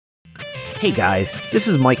Hey guys, this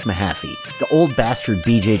is Mike Mahaffey, the old bastard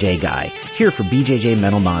BJJ guy, here for BJJ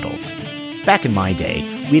Mental Models. Back in my day,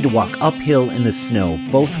 we had to walk uphill in the snow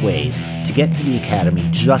both ways to get to the academy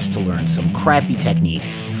just to learn some crappy technique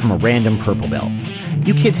from a random purple belt.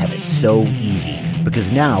 You kids have it so easy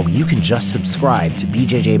because now you can just subscribe to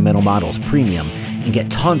BJJ Mental Models Premium and get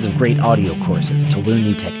tons of great audio courses to learn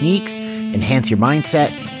new techniques, enhance your mindset,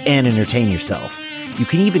 and entertain yourself. You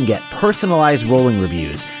can even get personalized rolling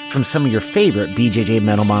reviews from some of your favorite BJJ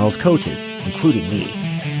Mental Models coaches, including me.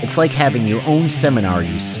 It's like having your own seminar,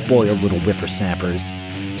 you spoiled little whippersnappers.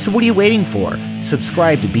 So what are you waiting for?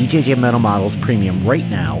 Subscribe to BJJ Mental Models Premium right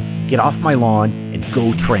now, get off my lawn, and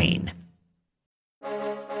go train.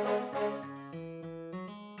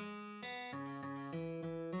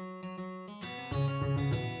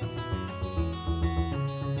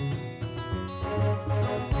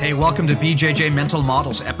 Hey, welcome to BJJ Mental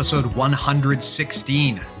Models, episode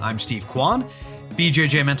 116. I'm Steve Kwan.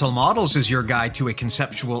 BJJ Mental Models is your guide to a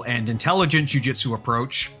conceptual and intelligent jiu-jitsu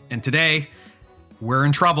approach. And today, we're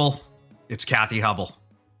in trouble. It's Kathy Hubble.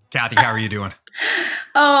 Kathy, how are you doing?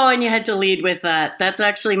 Oh, and you had to lead with that. That's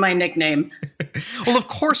actually my nickname. Well, of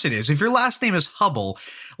course it is. If your last name is Hubble,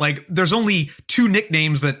 there's only two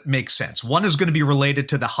nicknames that make sense. One is going to be related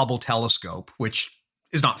to the Hubble telescope, which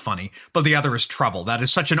is not funny, but the other is Trouble. That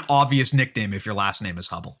is such an obvious nickname if your last name is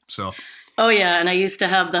Hubble. So, oh yeah, and I used to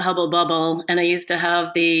have the Hubble Bubble, and I used to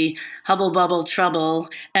have the Hubble Bubble Trouble,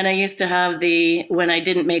 and I used to have the, when I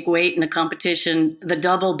didn't make weight in a competition, the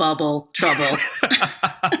Double Bubble Trouble.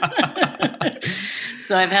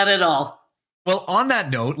 So I've had it all. Well, on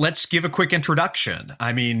that note, let's give a quick introduction.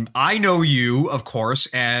 I mean, I know you, of course,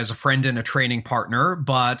 as a friend and a training partner,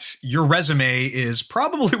 but your resume is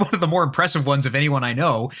probably one of the more impressive ones of anyone I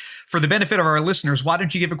know. For the benefit of our listeners, why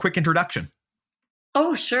don't you give a quick introduction?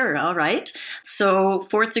 Oh, sure. All right. So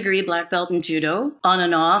 4th degree black belt in judo, on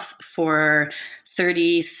and off for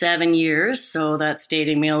 37 years. So that's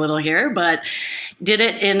dating me a little here, but did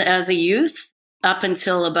it as a youth up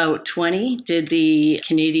until about 20, did the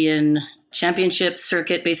Canadian championship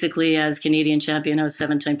circuit, basically as Canadian champion. I was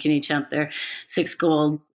 7-time Canadian champ there, 6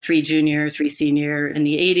 gold, 3 junior, 3 senior in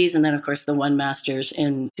the 80s, and then of course the 1 masters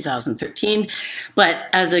in 2013. But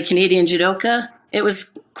as a Canadian judoka, it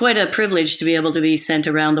was quite a privilege to be able to be sent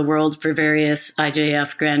around the world for various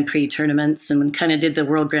IJF Grand Prix tournaments, and kind of did the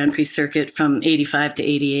World Grand Prix circuit from 85 to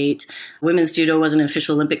 88. Women's judo wasn't an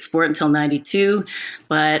official Olympic sport until 92,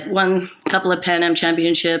 but won a couple of Pan Am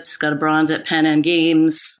championships, got a bronze at Pan Am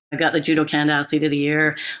Games. I got the Judo Canada Athlete of the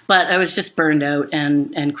Year, but I was just burned out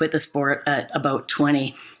and quit the sport at about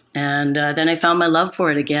 20. And then I found my love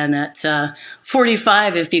for it again at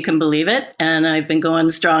 45, if you can believe it. And I've been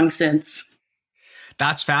going strong since.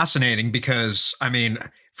 That's fascinating because, I mean,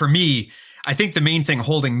 for me, I think the main thing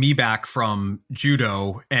holding me back from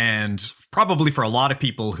judo, and probably for a lot of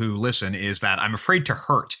people who listen, is that I'm afraid to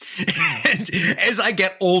hurt. And as I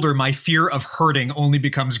get older, my fear of hurting only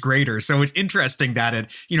becomes greater. So it's interesting that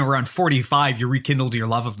at, around 45, you rekindled your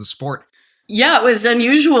love of the sport. Yeah, it was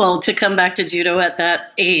unusual to come back to judo at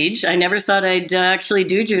that age. I never thought I'd actually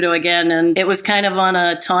do judo again. And it was kind of on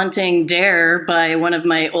a taunting dare by one of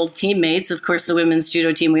my old teammates. Of course, the women's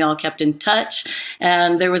judo team, we all kept in touch.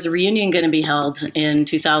 And there was a reunion going to be held in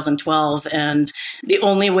 2012. And the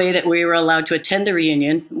only way that we were allowed to attend the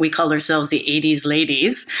reunion, we called ourselves the 80s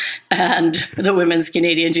ladies and the women's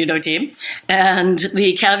Canadian judo team. And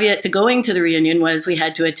the caveat to going to the reunion was we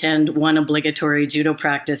had to attend one obligatory judo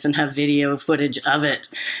practice and have video footage of it.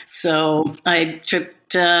 So I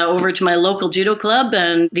tripped over to my local judo club,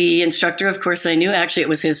 and the instructor, of course, I knew, actually it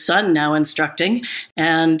was his son now instructing,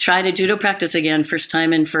 and tried a judo practice again, first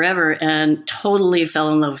time in forever, and totally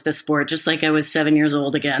fell in love with the sport, just like I was 7 years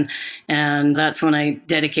old again. And that's when I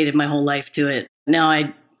dedicated my whole life to it. Now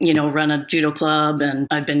I run a judo club, and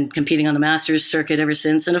I've been competing on the masters circuit ever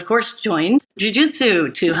since, and of course joined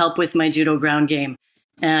jiu-jitsu to help with my judo ground game.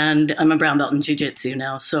 And I'm a brown belt in jiu-jitsu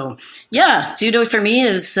now. So yeah, judo for me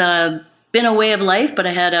has been a way of life, but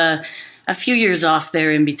I had a few years off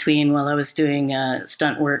there in between while I was doing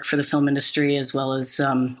stunt work for the film industry, as well as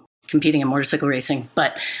competing in motorcycle racing.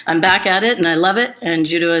 But I'm back at it and I love it. And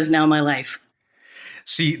judo is now my life.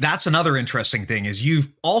 See, that's another interesting thing, is you've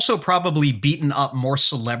also probably beaten up more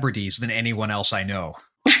celebrities than anyone else I know.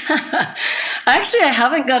 Actually, I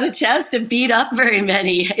haven't got a chance to beat up very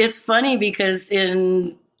many. It's funny because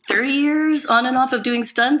in 30 years on and off of doing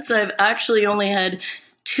stunts, I've actually only had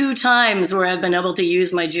 2 times where I've been able to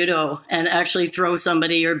use my judo and actually throw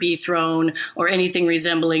somebody or be thrown or anything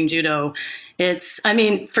resembling judo.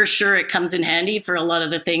 For sure it comes in handy for a lot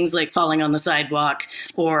of the things like falling on the sidewalk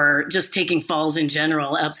or just taking falls in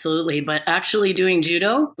general, absolutely. But actually doing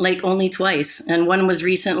judo, like only twice. And one was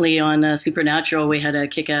recently on Supernatural. We had a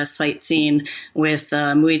kick-ass fight scene with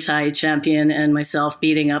Muay Thai champion and myself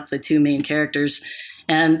beating up the 2 main characters.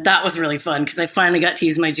 And that was really fun because I finally got to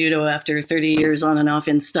use my judo after 30 years on and off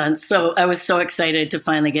in stunts. So I was so excited to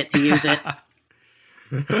finally get to use it.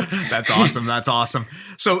 That's awesome. That's awesome.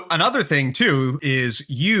 So another thing too is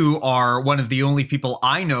you are one of the only people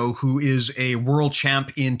I know who is a world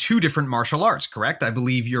champ in 2 different martial arts, correct? I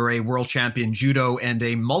believe you're a world champion judo and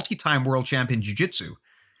a multi-time world champion jiu-jitsu.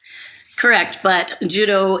 Correct, but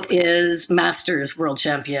judo is masters world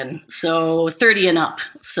champion, so 30 and up.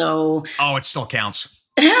 So it still counts.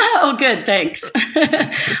 Oh, good. Thanks.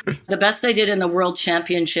 The best I did in the world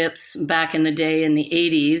championships back in the day in the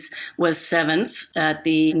 80s was 7th at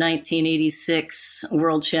the 1986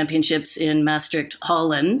 world championships in Maastricht,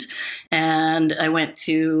 Holland. And I went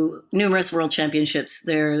to numerous world championships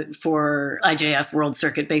there for IJF World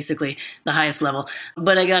Circuit, basically the highest level.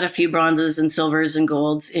 But I got a few bronzes and silvers and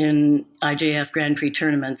golds in IJF Grand Prix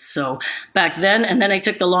tournaments. So back then, and then I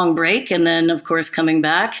took the long break. And then, of course, coming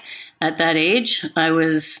back, at that age, I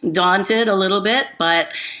was daunted a little bit, but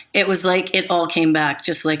it was like it all came back,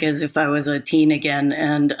 just like as if I was a teen again.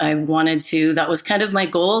 And I wanted to, that was kind of my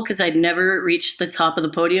goal because I'd never reached the top of the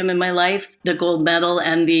podium in my life, the gold medal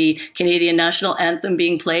and the Canadian national anthem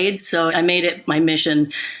being played. So I made it my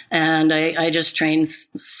mission. And I just trained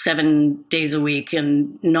 7 days a week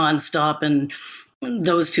and nonstop and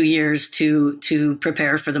those 2 years to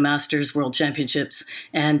prepare for the Masters World Championships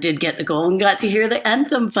and did get the gold and got to hear the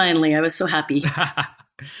anthem finally. I was so happy.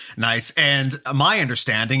 Nice. And my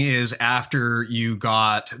understanding is after you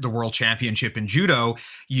got the World Championship in judo,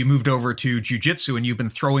 you moved over to jiu-jitsu and you've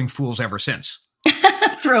been throwing fools ever since.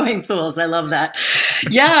 Throwing fools. I love that.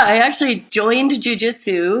 Yeah, I actually joined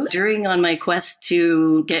jiu-jitsu on my quest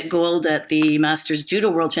to get gold at the Masters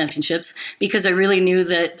Judo World Championships because I really knew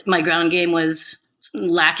that my ground game was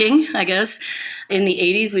lacking, I guess. In the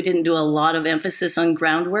 80s, we didn't do a lot of emphasis on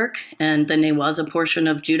groundwork, and the newaza portion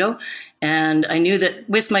of judo. And I knew that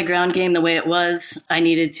with my ground game the way it was, I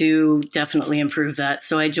needed to definitely improve that.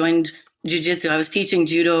 So I joined jiu-jitsu. I was teaching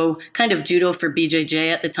judo for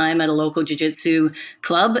BJJ at the time at a local jiu-jitsu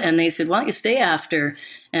club. And they said, why don't you stay after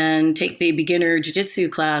and take the beginner jiu-jitsu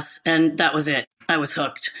class? And that was it. I was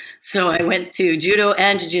hooked. So I went to judo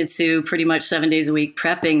and jiu-jitsu pretty much 7 days a week,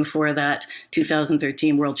 prepping for that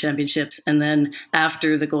 2013 World Championships. And then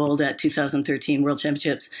after the gold at 2013 World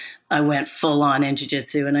Championships, I went full on in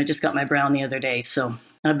jiu-jitsu and I just got my brown the other day. So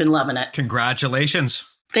I've been loving it. Congratulations.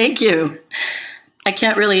 Thank you. I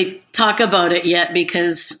can't really talk about it yet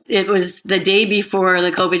because it was the day before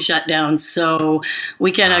the COVID shutdown. So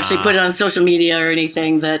we can't actually put it on social media or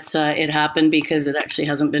anything that it happened because it actually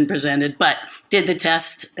hasn't been presented. But did the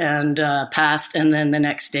test and passed. And then the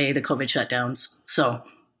next day, the COVID shutdowns. So.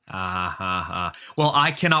 Well,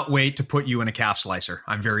 I cannot wait to put you in a calf slicer.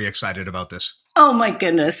 I'm very excited about this. Oh my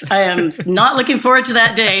goodness. I am not looking forward to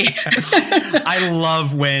that day. I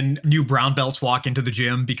love when new brown belts walk into the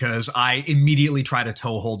gym because I immediately try to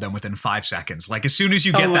toe hold them within 5 seconds. Like as soon as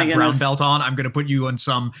you get that brown belt on, I'm going to put you on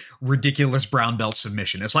some ridiculous brown belt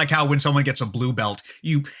submission. It's like how when someone gets a blue belt,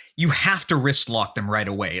 you have to wrist lock them right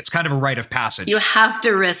away. It's kind of a rite of passage. You have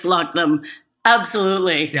to wrist lock them.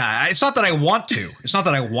 Absolutely. Yeah, it's not that I want to. It's not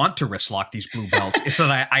that I want to wrist lock these blue belts. It's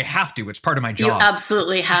that I have to. It's part of my job. You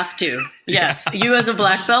absolutely have to. Yes. You as a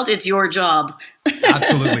black belt, it's your job.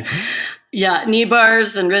 Absolutely. Yeah. Knee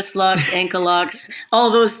bars and wrist locks, ankle locks,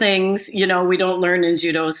 all those things, we don't learn in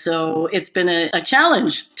judo. So it's been a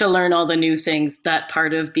challenge to learn all the new things, that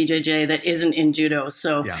part of BJJ that isn't in judo.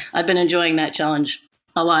 So yeah. I've been enjoying that challenge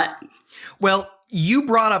a lot. Well, you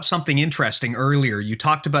brought up something interesting earlier. You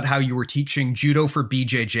talked about how you were teaching judo for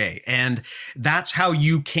BJJ, and that's how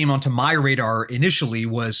you came onto my radar initially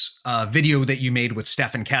was a video that you made with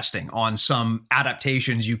Stefan Kesting on some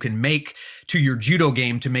adaptations you can make to your judo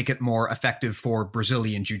game to make it more effective for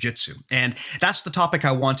Brazilian jiu-jitsu. And that's the topic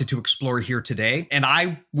I wanted to explore here today. And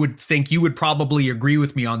I would think you would probably agree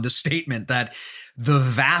with me on this statement that the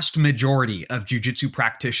vast majority of jiu-jitsu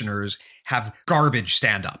practitioners have garbage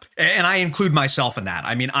stand-up. And I include myself in that.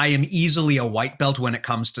 I mean, I am easily a white belt when it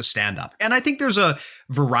comes to stand-up. And I think there's a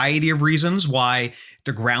variety of reasons why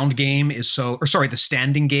the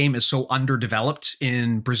standing game is so underdeveloped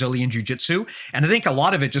in Brazilian jiu-jitsu. And I think a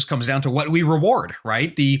lot of it just comes down to what we reward,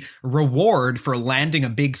 right? The reward for landing a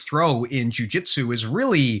big throw in jiu-jitsu is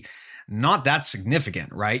really not that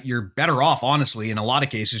significant, right? You're better off, honestly, in a lot of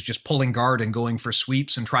cases, just pulling guard and going for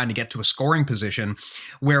sweeps and trying to get to a scoring position.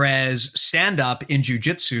 Whereas stand-up in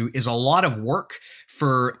jiu-jitsu is a lot of work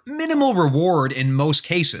for minimal reward in most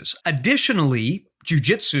cases. Additionally,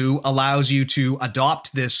 jiu-jitsu allows you to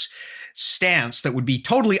adopt this stance that would be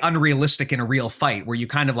totally unrealistic in a real fight, where you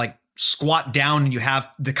kind of like squat down and you have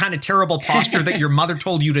the kind of terrible posture that your mother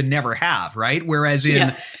told you to never have, right? Whereas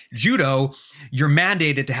in judo, you're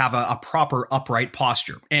mandated to have a proper upright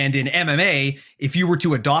posture. And in MMA, if you were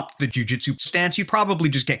to adopt the jiu-jitsu stance, you'd probably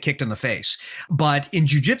just get kicked in the face. But in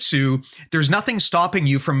jiu-jitsu, there's nothing stopping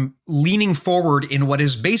you from leaning forward in what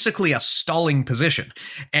is basically a stalling position.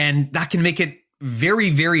 And that can make it very,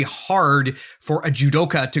 very hard for a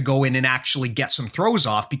judoka to go in and actually get some throws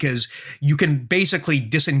off, because you can basically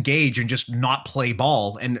disengage and just not play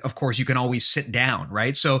ball. And of course, you can always sit down,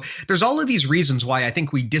 right? So there's all of these reasons why I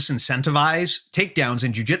think we disincentivize takedowns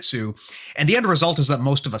in jiu-jitsu. And the end result is that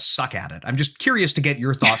most of us suck at it. I'm just curious to get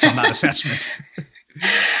your thoughts on that assessment.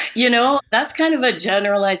 That's kind of a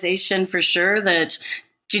generalization for sure, that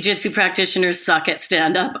jiu-jitsu practitioners suck at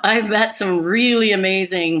stand-up. I've met some really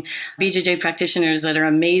amazing BJJ practitioners that are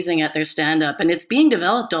amazing at their stand-up, and it's being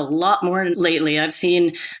developed a lot more lately. I've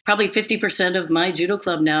seen probably 50% of my judo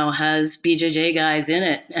club now has BJJ guys in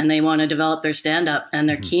it, and they want to develop their stand-up, and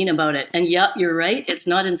they're keen about it. And yep, you're right. It's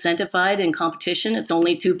not incentivized in competition. It's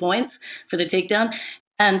only 2 points for the takedown.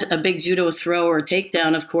 And a big judo throw or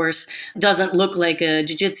takedown, of course, doesn't look like a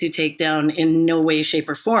jiu-jitsu takedown in no way, shape,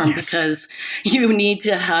 or form, because you need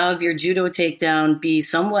to have your judo takedown be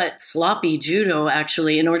somewhat sloppy judo,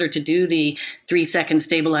 actually, in order to do the 3-second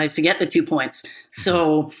stabilize to get the 2 points.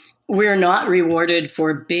 So we're not rewarded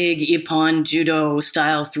for big ippon judo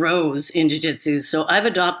style throws in jiu-jitsu. So I've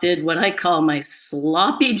adopted what I call my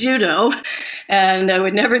sloppy judo, and I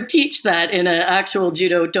would never teach that in an actual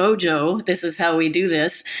judo dojo. This is how we do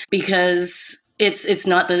this, because it's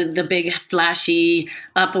not the big flashy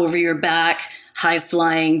up over your back, high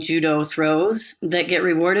flying judo throws that get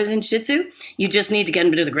rewarded in jiu-jitsu. You just need to get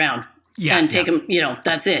them to the ground. And take them,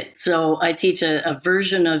 that's it. So I teach a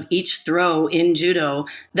version of each throw in judo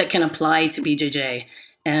that can apply to BJJ.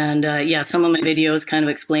 And some of my videos kind of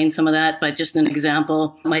explain some of that, but just an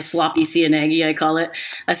example, my sloppy seoinage, I call it.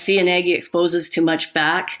 A seoinage exposes too much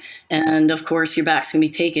back. And of course, your back's going to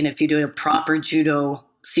be taken if you do a proper judo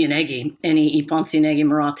seoinage, any ippon seoinage,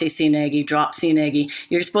 murate seoinage, drop seoinage,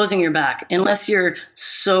 you're exposing your back. Unless you're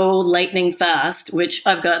so lightning fast, which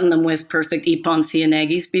I've gotten them with perfect ippon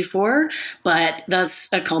seoinages before, but that's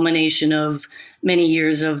a culmination of many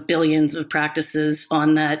years of billions of practices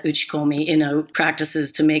on that uchikomi,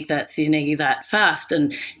 practices to make that seoinage that fast.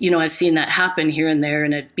 And, I've seen that happen here and there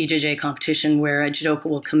in a BJJ competition where a judoka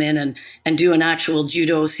will come in and do an actual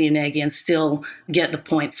judo seoinage and still get the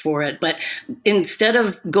points for it. But instead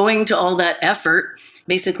of going to all that effort,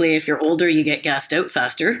 basically, if you're older, you get gassed out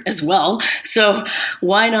faster as well. So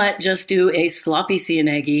why not just do a sloppy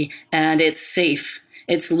seoinage, and it's safe.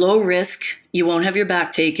 It's low risk. You won't have your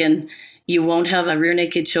back taken. You won't have a rear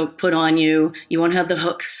naked choke put on you. You won't have the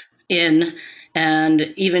hooks in.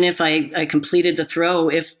 And even if I completed the throw,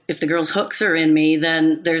 if the girl's hooks are in me,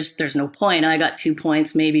 then there's no point. I got 2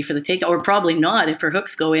 points maybe for the take, or probably not. If her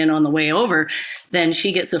hooks go in on the way over, then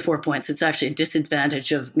she gets the 4 points. It's actually a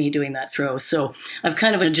disadvantage of me doing that throw. So I've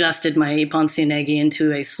kind of adjusted my ippon seoinage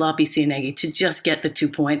into a sloppy seoinage to just get the 2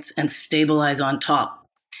 points and stabilize on top.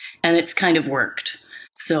 And it's kind of worked.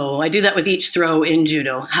 So I do that with each throw in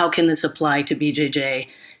judo. How can this apply to BJJ?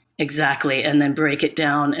 Exactly. And then break it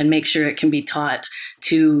down and make sure it can be taught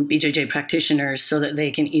to BJJ practitioners so that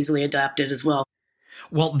they can easily adapt it as well.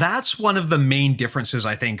 Well, that's one of the main differences,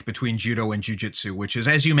 I think, between judo and jiu-jitsu, which is,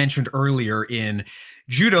 as you mentioned earlier, in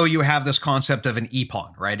judo, you have this concept of an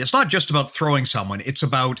ippon, right? It's not just about throwing someone. It's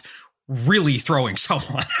about really throwing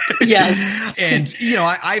someone. Yes. And,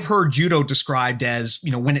 I've heard judo described as,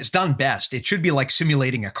 when it's done best, it should be like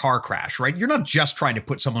simulating a car crash, right? You're not just trying to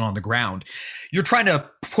put someone on the ground. You're trying to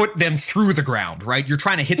put them through the ground, right? You're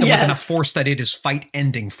trying to hit them with enough force that it is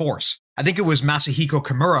fight-ending force. I think it was Masahiko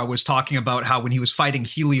Kimura was talking about how when he was fighting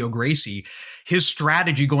Helio Gracie, his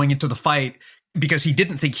strategy going into the fight, because he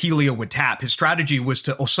didn't think Helio would tap, his strategy was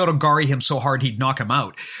to osotogari him so hard he'd knock him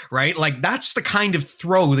out, right? Like, that's the kind of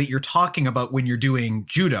throw that you're talking about when you're doing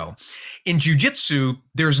judo. In jiu-jitsu,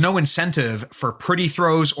 there's no incentive for pretty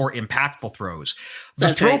throws or impactful throws.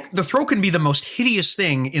 The throw can be the most hideous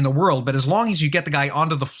thing in the world, but as long as you get the guy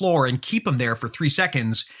onto the floor and keep him there for 3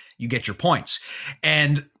 seconds, you get your points.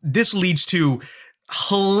 And this leads to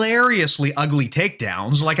hilariously ugly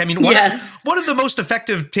takedowns. Like, I mean, one of the most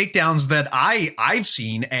effective takedowns that I've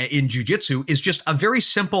seen in jiu-jitsu is just a very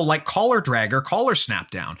simple, like, collar drag or collar snap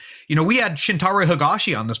down. You know, we had Shintaro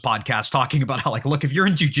Higashi on this podcast talking about how, like, look, if you're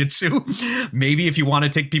in jiu-jitsu, maybe if you want to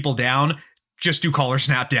take people down, just do collar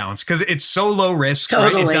snap downs because it's so low risk,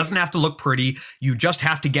 totally. Right? It doesn't have to look pretty. You just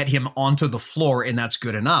have to get him onto the floor, and that's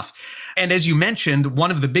good enough. And as you mentioned,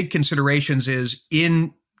 one of the big considerations is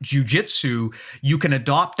in jiu-jitsu, you can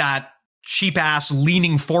adopt that cheap ass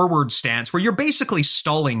leaning forward stance where you're basically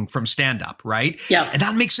stalling from stand up, right? Yeah. And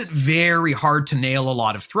that makes it very hard to nail a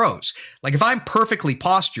lot of throws. Like if I'm perfectly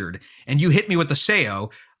postured and you hit me with a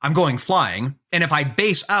Seo, I'm going flying. And if I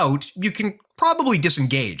base out, you can probably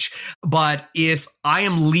disengage. But if I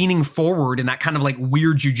am leaning forward in that kind of like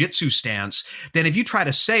weird jiu-jitsu stance, then if you try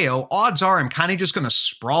to Seo, odds are I'm kind of just going to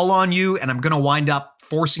sprawl on you and I'm going to wind up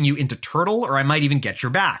forcing you into turtle, or I might even get your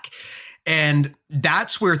back. And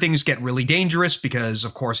that's where things get really dangerous because,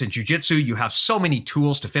 of course, in jiu-jitsu, you have so many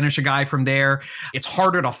tools to finish a guy from there. It's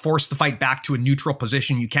harder to force the fight back to a neutral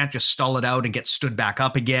position. You can't just stall it out and get stood back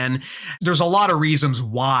up again. There's a lot of reasons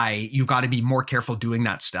why you got to be more careful doing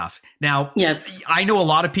that stuff. Now, yes, I know a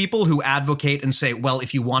lot of people who advocate and say, well,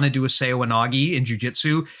 if you want to do a Seo Inagi in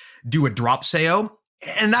jiu-jitsu, do a drop Seo.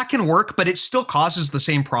 And that can work, but it still causes the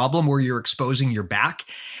same problem where you're exposing your back.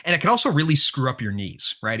 And it can also really screw up your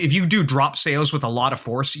knees, right? If you do drop Seos with a lot of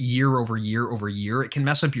force year over year over year, it can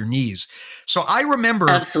mess up your knees. So I remember...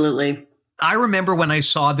 Absolutely. I remember when I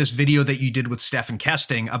saw this video that you did with Stephan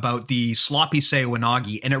Kesting about the sloppy Seo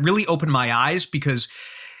Inagi, and it really opened my eyes because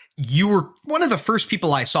you were one of the first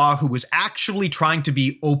people I saw who was actually trying to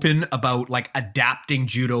be open about like adapting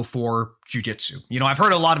judo for jiu-jitsu. You know, I've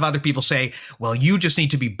heard a lot of other people say, well, you just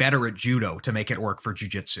need to be better at judo to make it work for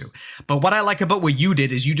jiu-jitsu. But what I like about what you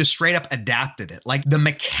did is you just straight up adapted it. Like the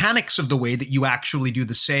mechanics of the way that you actually do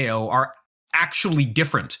the Seo are actually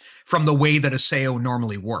different from the way that a Seo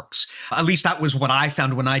normally works. At least that was what I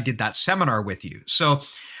found when I did that seminar with you. So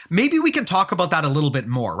maybe we can talk about that a little bit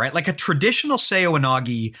more, right? Like a traditional Seo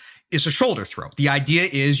Inagi is a shoulder throw. The idea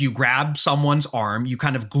is you grab someone's arm, you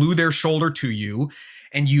kind of glue their shoulder to you,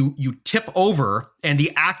 and you tip over, and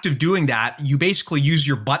the act of doing that, you basically use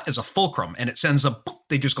your butt as a fulcrum, and it sends them,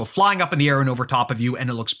 they just go flying up in the air and over top of you, and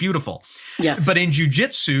it looks beautiful. Yes. But in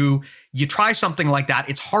jiu-jitsu, you try something like that,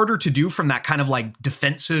 it's harder to do from that kind of like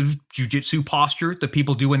defensive jiu-jitsu posture that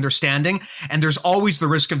people do when they're standing, and there's always the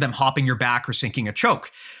risk of them hopping your back or sinking a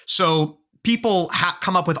choke. So people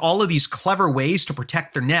come up with all of these clever ways to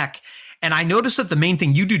protect their neck. And I noticed that the main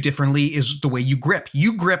thing you do differently is the way you grip.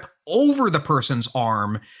 You grip over the person's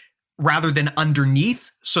arm rather than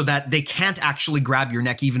underneath so that they can't actually grab your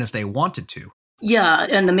neck even if they wanted to. Yeah.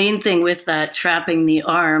 And the main thing with that, trapping the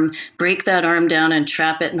arm, break that arm down and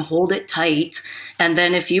trap it and hold it tight. And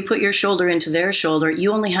then if you put your shoulder into their shoulder,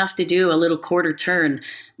 you only have to do a little quarter turn,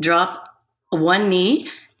 drop one knee,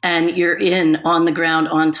 and you're in on the ground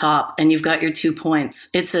on top, and you've got your 2 points.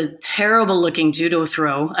 It's a terrible looking judo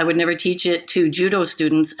throw. I would never teach it to judo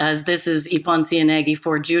students, as this is Ippon Seoinage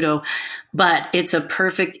for judo, but it's a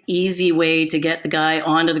perfect, easy way to get the guy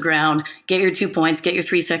onto the ground, get your 2 points, get your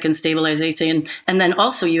 3 second stabilization, and then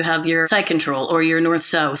also you have your side control or your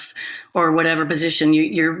north-south or whatever position.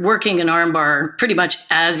 You're working an arm bar pretty much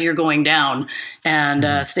as you're going down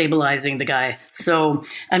and stabilizing the guy. So,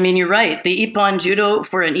 I mean, you're right. The Ippon Judo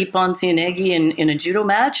for an Ippon Seoinage in a judo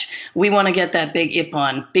match, we want to get that big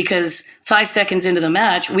Ippon because 5 seconds into the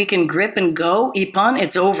match, we can grip and go Ippon,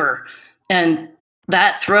 it's over. And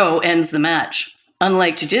that throw ends the match.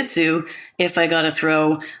 Unlike jiu-jitsu, if I got a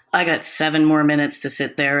throw, I got 7 more minutes to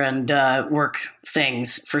sit there and work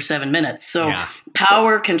things for 7 minutes. So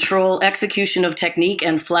power, control, execution of technique,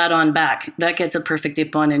 and flat on back. That gets a perfect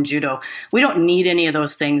Ippon in judo. We don't need any of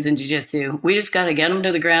those things in jiu-jitsu. We just got to get them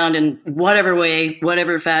to the ground in whatever way,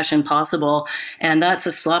 whatever fashion possible. And that's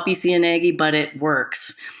a sloppy Seoinage, but it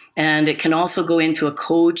works. And it can also go into a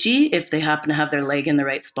Kochi if they happen to have their leg in the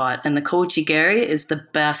right spot. And the Kochi Gari is the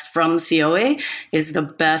best from Seoe, is the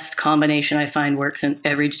best combination I find works in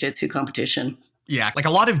every jiu-jitsu competition. Yeah, like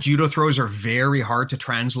a lot of judo throws are very hard to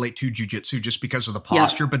translate to jiu-jitsu just because of the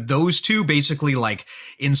posture. But those two basically like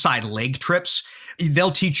inside leg trips,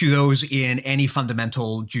 they'll teach you those in any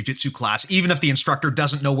fundamental jiu-jitsu class, even if the instructor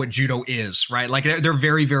doesn't know what judo is, right? Like they're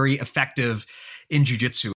very, very effective in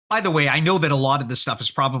jiu-jitsu. By the way, I know that a lot of this stuff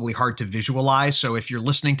is probably hard to visualize. So if you're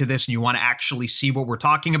listening to this and you want to actually see what we're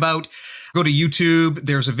talking about, go to YouTube.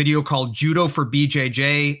 There's a video called Judo for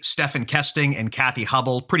BJJ, Stephan Kesting and Kathy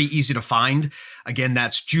Hubble. Pretty easy to find. Again,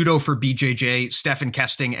 that's Judo for BJJ, Stephan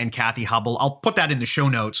Kesting and Kathy Hubble. I'll put that in the show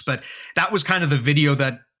notes, but that was kind of the video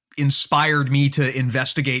that inspired me to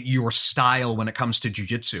investigate your style when it comes to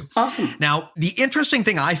jiu-jitsu. Awesome. Now, the interesting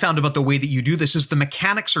thing I found about the way that you do this is the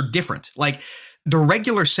mechanics are different. Like the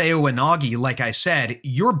regular Seiyu Inagi, like I said,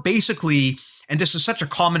 you're basically, and this is such a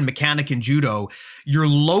common mechanic in judo, you're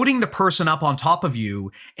loading the person up on top of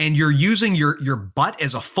you and you're using your butt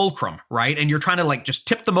as a fulcrum, right? And you're trying to like just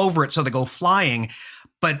tip them over it so they go flying.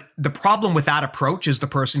 But the problem with that approach is the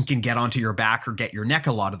person can get onto your back or get your neck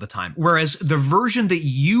a lot of the time. Whereas the version that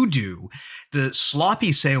you do, the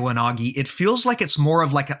sloppy Seiyu Inagi, it feels like it's more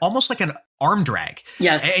of like almost like an arm drag.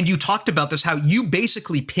 Yes. And you talked about this, how you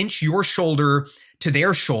basically pinch your shoulder to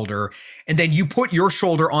their shoulder, and then you put your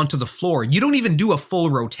shoulder onto the floor. You don't even do a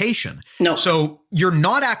full rotation. No. So you're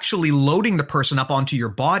not actually loading the person up onto your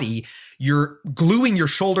body. You're gluing your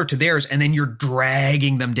shoulder to theirs, and then you're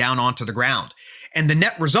dragging them down onto the ground. And the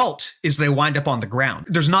net result is they wind up on the ground.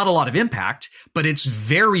 There's not a lot of impact, but it's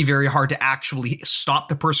very, very hard to actually stop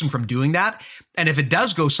the person from doing that. And if it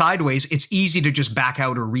does go sideways, it's easy to just back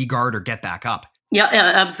out or re-guard or get back up. Yeah,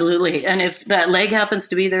 absolutely. And if that leg happens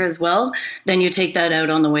to be there as well, then you take that out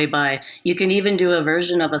on the way by. You can even do a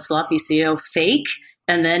version of a sloppy Seiyu fake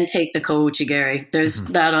and then take the Kouchigari. There's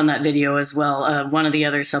that on that video as well, one of the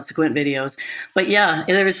other subsequent videos. But yeah,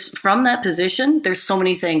 there's from that position, there's so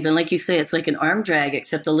many things. And like you say, it's like an arm drag,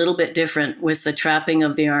 except a little bit different with the trapping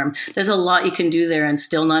of the arm. There's a lot you can do there and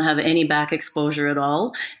still not have any back exposure at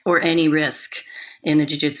all or any risk in a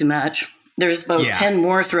jiu-jitsu match. There's about 10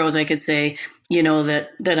 more throws, I could say,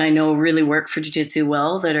 that I know really work for jiu-jitsu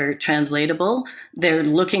well, that are translatable. They're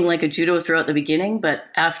looking like a judo throw at the beginning, but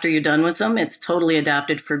after you're done with them, it's totally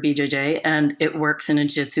adapted for BJJ and it works in a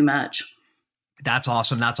jiu-jitsu match. That's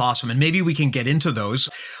awesome. That's awesome. And maybe we can get into those.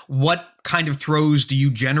 What kind of throws do you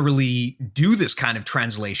generally do this kind of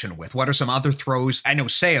translation with? What are some other throws? I know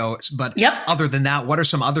Seiyu, but other than that, what are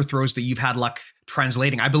some other throws that you've had luck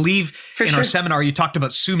translating? I believe our seminar, you talked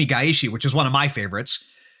about Sumi Gaeshi, which is one of my favorites.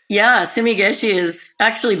 Yeah, Sumi Gaeshi has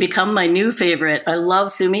actually become my new favorite. I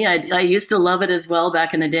love Sumi. I used to love it as well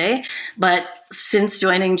back in the day, but since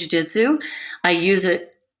joining jiu-jitsu, I use it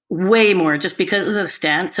way more just because of the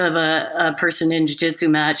stance of a person in jiu-jitsu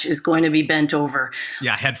match is going to be bent over.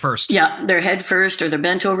 Yeah, head first. Yeah, they're head first or they're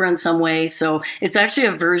bent over in some way. So it's actually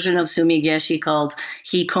a version of Sumi Gaeshi called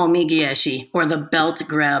Hikomi Gaeshi or the belt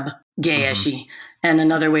grab Gaeshi. And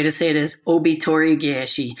another way to say it is Obitori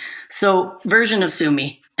Gaeshi. So version of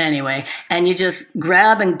Sumi. Anyway, and you just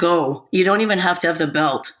grab and go. You don't even have to have the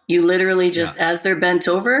belt. You literally just, as they're bent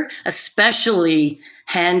over, especially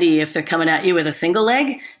handy if they're coming at you with a single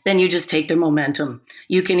leg, then you just take their momentum.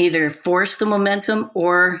 You can either force the momentum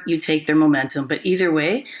or you take their momentum. But either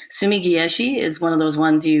way, Sumi Gaeshi is one of those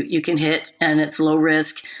ones you can hit, and it's low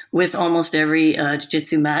risk with almost every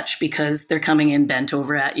jiu-jitsu match because they're coming in bent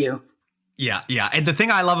over at you. Yeah. And the thing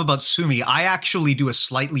I love about Sumi, I actually do a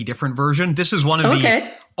slightly different version. This is one of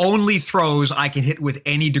the only throws I can hit with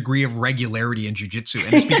any degree of regularity in jiu-jitsu.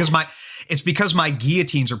 And it's because my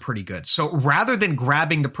guillotines are pretty good. So rather than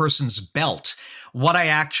grabbing the person's belt, what I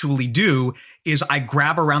actually do is I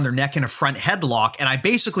grab around their neck in a front headlock and I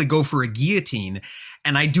basically go for a guillotine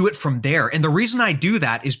and I do it from there. And the reason I do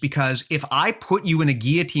that is because if I put you in a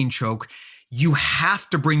guillotine choke, you have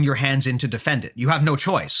to bring your hands in to defend it. You have no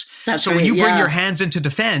choice. So when you bring your hands in to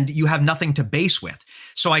defend, you have nothing to base with.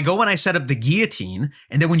 So I go and I set up the guillotine,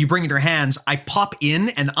 and then when you bring in your hands, I pop in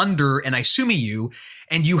and under and I sumi you,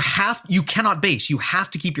 and you cannot base. You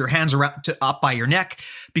have to keep your hands up by your neck,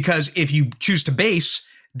 because if you choose to base,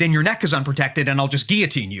 then your neck is unprotected and I'll just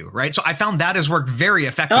guillotine you, right? So I found that has worked very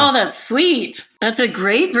effective. Oh, that's sweet. That's a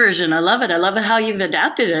great version. I love it. I love how you've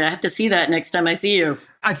adapted it. I have to see that next time I see you.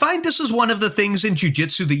 I find this is one of the things in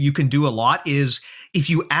jiu-jitsu that you can do a lot is if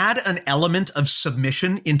you add an element of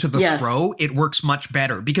submission into the throw, it works much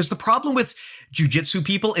better. Because the problem with jiu-jitsu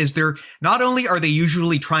people is they're not only are they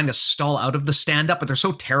usually trying to stall out of the stand-up, but they're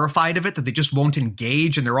so terrified of it that they just won't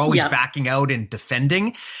engage and they're always backing out and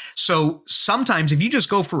defending. So sometimes if you just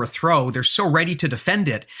go for a throw, they're so ready to defend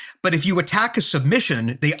it. But if you attack a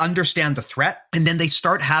submission, they understand the threat and then they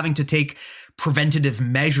start having to take preventative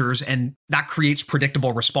measures, and that creates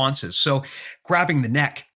predictable responses. So grabbing the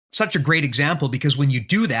neck, such a great example, because when you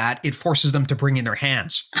do that, it forces them to bring in their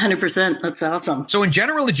hands. 100%. That's awesome. So in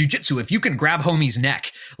general, in jiu-jitsu, if you can grab homie's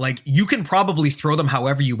neck, like you can probably throw them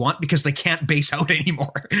however you want because they can't base out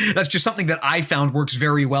anymore. That's just something that I found works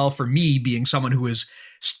very well for me, being someone who is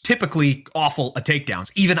typically awful at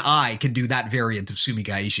takedowns. Even I can do that variant of Sumi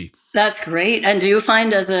Gaeshi. That's great. And do you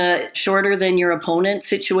find as a shorter than your opponent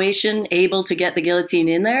situation able to get the guillotine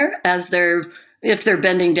in there if they're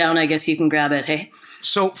bending down, I guess you can grab it, hey?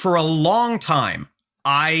 So for a long time,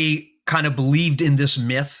 I kind of believed in this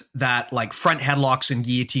myth that like front headlocks and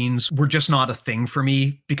guillotines were just not a thing for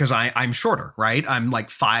me because I'm shorter, right? I'm like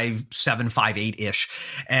 5'7", 5'8"-ish.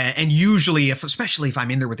 And usually, especially if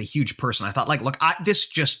I'm in there with a huge person, I thought like, look, this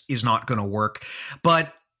just is not going to work.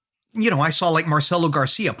 But I saw like Marcelo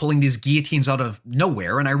Garcia pulling these guillotines out of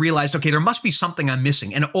nowhere, and I realized, okay, there must be something I'm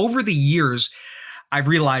missing. And over the years, I've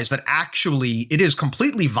realized that actually it is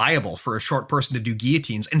completely viable for a short person to do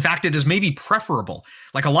guillotines. In fact, it is maybe preferable.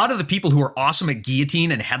 Like a lot of the people who are awesome at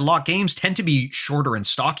guillotine and headlock games tend to be shorter and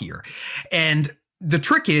stockier. And the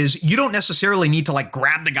trick is you don't necessarily need to like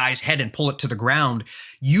grab the guy's head and pull it to the ground.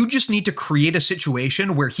 You just need to create a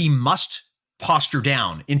situation where he must posture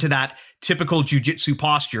down into that typical jiu-jitsu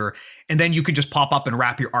posture, and then you can just pop up and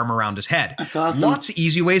wrap your arm around his head. That's awesome. Lots of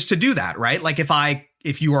easy ways to do that, right? Like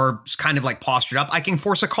if you are kind of like postured up, I can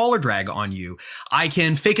force a collar drag on you. I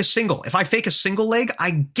can fake a single. If I fake a single leg,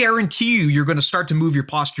 I guarantee you're going to start to move your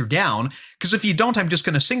posture down, because if you don't, I'm just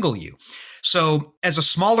going to single you. So as a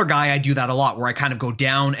smaller guy, I do that a lot where I kind of go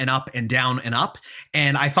down and up and down and up.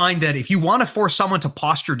 And I find that if you want to force someone to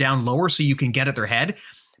posture down lower so you can get at their head,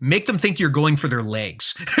 make them think you're going for their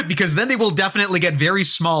legs, because then they will definitely get very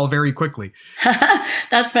small very quickly.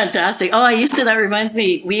 That's fantastic. Oh, that reminds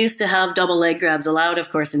me, we used to have double leg grabs allowed, of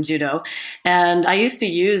course, in judo. And I used to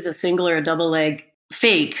use a single or a double leg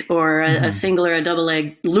fake or a single or a double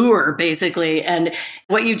leg lure, basically. And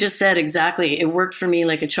what you just said exactly, it worked for me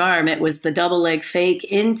like a charm. It was the double leg fake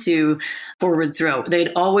into forward throw.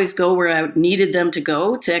 They'd always go where I needed them to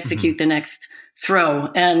go to execute the next throw.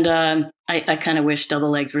 And I kind of wish double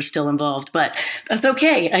legs were still involved, but that's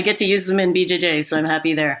okay. I get to use them in BJJ, so I'm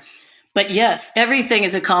happy there. But yes, everything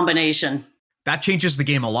is a combination. That changes the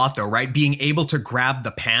game a lot though, right? Being able to grab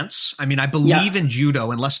the pants. I mean, I believe in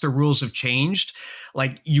judo, unless the rules have changed,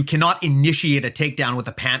 like you cannot initiate a takedown with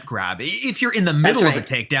a pant grab. If you're in the middle of a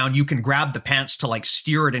takedown, you can grab the pants to like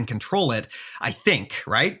steer it and control it, I think,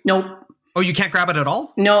 right? Nope. Oh, you can't grab it at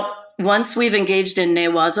all? No. Once we've engaged in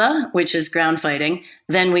newaza, which is ground fighting,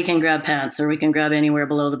 then we can grab pants or we can grab anywhere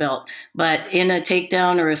below the belt. But in a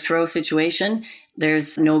takedown or a throw situation,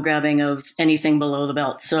 there's no grabbing of anything below the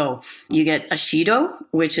belt. So you get a shido,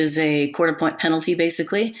 which is a quarter-point penalty,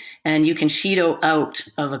 basically, and you can shido out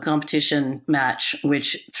of a competition match,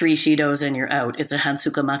 which 3 shidos and you're out. It's a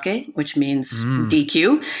hansukamake, which means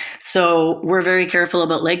DQ. So we're very careful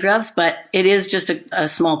about leg grabs, but it is just a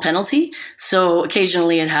small penalty. So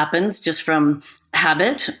occasionally it happens just from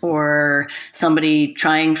habit or somebody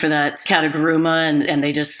trying for that kataguruma and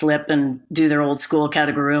they just slip and do their old school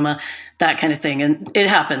kataguruma, that kind of thing. And it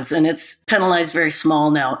happens and it's penalized very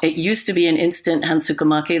small now. It used to be an instant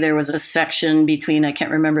hansukamake. There was a section between, I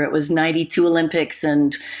can't remember, it was 92 Olympics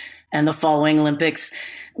and the following Olympics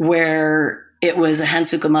where it was a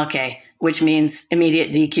hansukamake, which means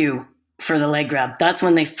immediate DQ for the leg grab. That's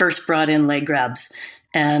when they first brought in leg grabs.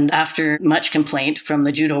 And after much complaint from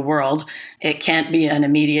the judo world, it can't be an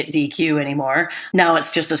immediate DQ anymore. Now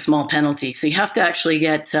it's just a small penalty. So you have to actually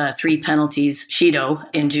get 3 penalties, shido,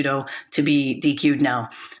 in judo to be DQ'd now.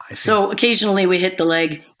 So occasionally we hit the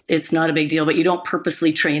leg. It's not a big deal, but you don't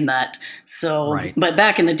purposely train that. So, But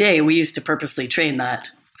back in the day, we used to purposely train that.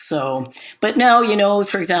 So, but now,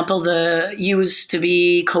 for example, used to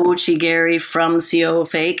be Koichi Gary from CO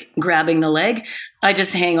Fake grabbing the leg. I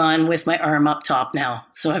just hang on with my arm up top now.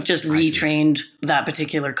 So I've just retrained that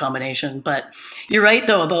particular combination. But you're right,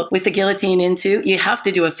 though, about with the guillotine you have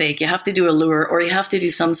to do a fake, you have to do a lure, or you have to do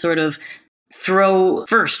some sort of throw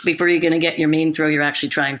first before you're going to get your main throw you're actually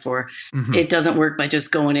trying for. It doesn't work by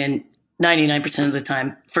just going in 99% of the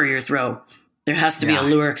time for your throw. There has to be a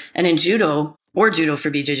lure. And in judo, or judo for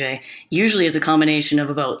BJJ, usually it's a combination of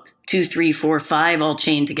about 2, 3, 4, 5 all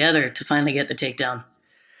chained together to finally get the takedown.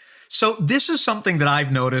 So this is something that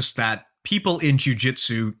I've noticed that people in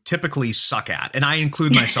jiu-jitsu typically suck at, and I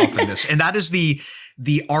include myself in this, and that is the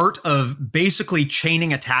art of basically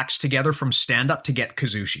chaining attacks together from stand-up to get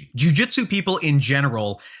kazushi. Jiu-jitsu people in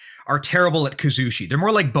general are terrible at kazushi. They're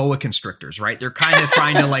more like boa constrictors, right? They're kind of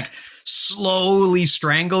trying to like slowly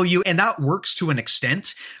strangle you, and that works to an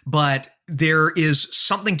extent, but there is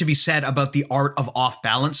something to be said about the art of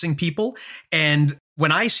off-balancing people. And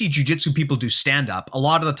when I see jiu-jitsu people do stand-up, a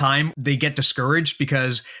lot of the time they get discouraged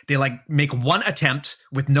because they like make one attempt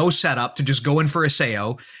with no setup to just go in for a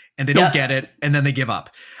seo, and they don't get it, and then they give up.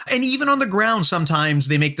 And even on the ground, sometimes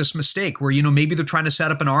they make this mistake where, maybe they're trying to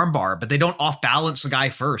set up an arm bar, but they don't off-balance the guy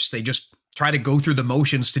first. They just try to go through the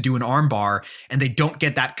motions to do an arm bar, and they don't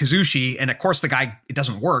get that kazushi. And of course, it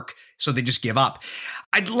doesn't work, so they just give up.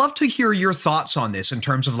 I'd love to hear your thoughts on this in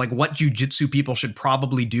terms of like what jiu-jitsu people should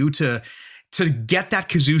probably do to to get that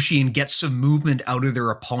kazushi and get some movement out of their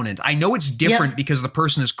opponent? I know it's different because the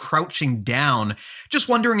person is crouching down. Just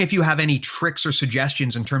wondering if you have any tricks or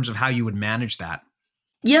suggestions in terms of how you would manage that.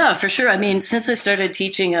 Yeah, for sure. I mean, since I started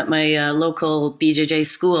teaching at my local BJJ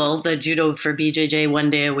school, the Judo for BJJ 1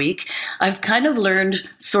 day a week, I've kind of learned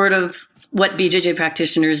sort of what BJJ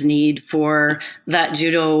practitioners need for that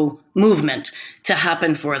judo movement to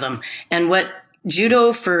happen for them. And what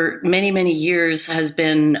judo for many, many years has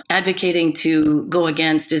been advocating to go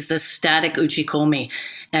against is the static uchikomi.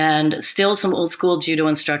 And still some old school judo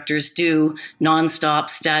instructors do nonstop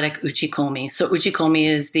static uchikomi. So uchikomi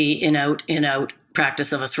is the in, out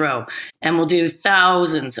practice of a throw. And we'll do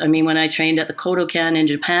thousands. I mean, when I trained at the Kodokan in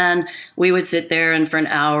Japan, we would sit there and for an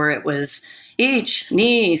hour it was each,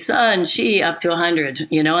 knee, sun, shi, up to 100,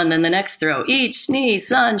 and then the next throw, each, knee,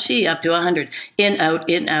 sun, shi, up to 100, in, out,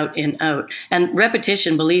 in, out, in, out. And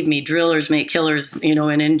repetition, believe me, drillers make killers,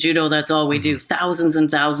 and in judo, that's all we do. Thousands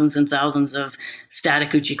and thousands and thousands of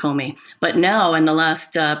static uchikomi. But now in the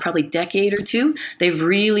last probably decade or two, they've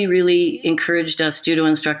really, really encouraged us judo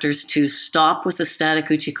instructors to stop with the static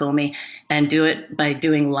uchikomi and do it by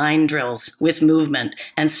doing line drills with movement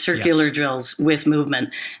and circular drills with movement.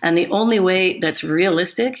 And the only way that's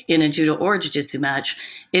realistic in a judo or jiu-jitsu match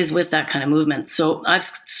is with that kind of movement. So I've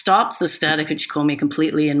stopped the static uchikomi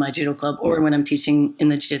completely in my judo club or when I'm teaching in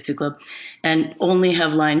the jiu-jitsu club and only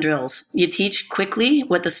have line drills. You teach quickly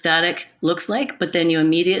what the static looks like, but then you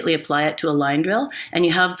immediately apply it to a line drill and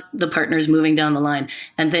you have the partners moving down the line.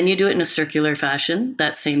 And then you do it in a circular fashion,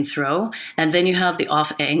 that same throw. And then you have the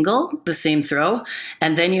off angle, the same throw.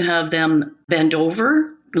 And then you have them bent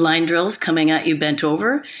over, line drills coming at you bent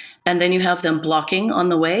over. And then you have them blocking on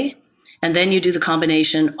the way. And then you do the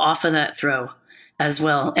combination off of that throw as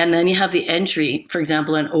well. And then you have the entry, for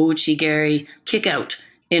example, an ouchi-geri kick out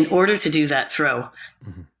in order to do that throw.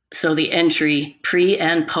 Mm-hmm. So the entry pre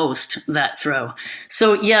and post that throw.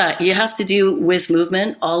 So yeah, you have to do with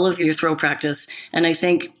movement all of your throw practice. And I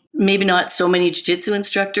think maybe not so many jiu-jitsu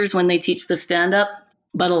instructors when they teach the stand-up,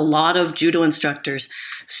 but a lot of judo instructors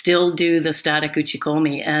still do the static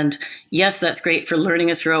uchikomi. And yes, that's great for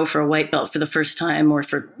learning a throw for a white belt for the first time or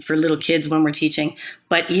for little kids when we're teaching.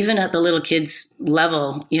 But even at the little kids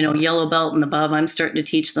level, yellow belt and above, I'm starting to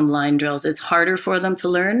teach them line drills. It's harder for them to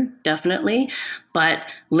learn, definitely. But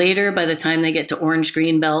later, by the time they get to orange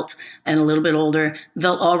green belt and a little bit older,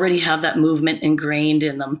 they'll already have that movement ingrained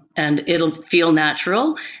in them and it'll feel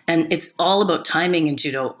natural. And it's all about timing in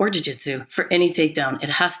judo or jiu-jitsu for any takedown. It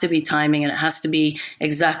has to be timing and it has to be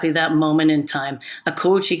exactly that moment in time. A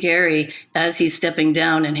ouchi-geri, as he's stepping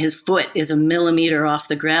down and his foot is a millimeter off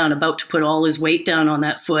the ground, about to put all his weight down on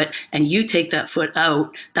that foot, and you take that foot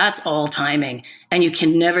out, that's all timing. And you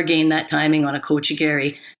can never gain that timing on a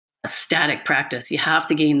ouchi-geri static practice. You have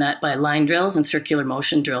to gain that by line drills and circular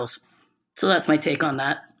motion drills. So that's my take on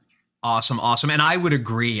that. Awesome. And I would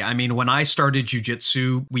agree. I mean, when I started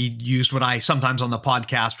jiu-jitsu, we used what I sometimes on the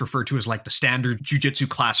podcast refer to as like the standard jiu-jitsu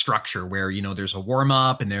class structure where, there's a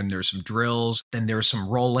warm-up and then there's some drills, then there's some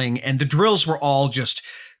rolling. And the drills were all just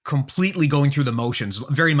completely going through the motions,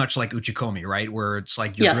 very much like uchikomi, right? Where it's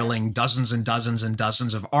like you're drilling dozens and dozens and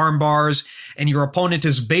dozens of arm bars and your opponent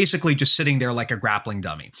is basically just sitting there like a grappling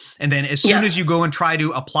dummy. And then as soon as you go and try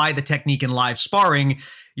to apply the technique in live sparring,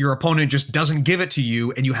 your opponent just doesn't give it to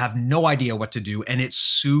you and you have no idea what to do. And it's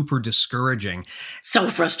super discouraging. So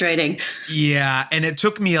frustrating. Yeah. And it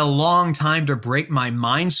took me a long time to break my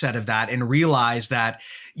mindset of that and realize that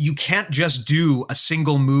you can't just do a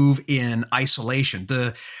single move in isolation.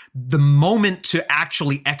 The moment to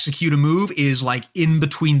actually execute a move is like in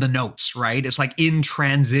between the notes, right? It's like in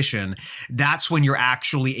transition. That's when you're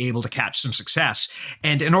actually able to catch some success.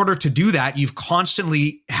 And in order to do that, you've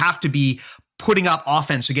constantly have to be putting up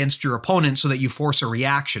offense against your opponent so that you force a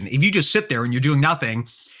reaction. If you just sit there and you're doing nothing,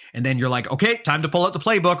 and then you're like, okay, time to pull out the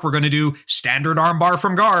playbook. We're going to do standard armbar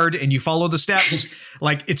from guard, and you follow the steps.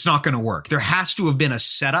 Like, it's not going to work. There has to have been a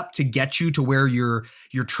setup to get you to where you're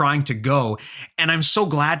trying to go. And I'm so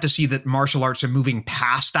glad to see that martial arts are moving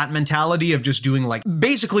past that mentality of just doing like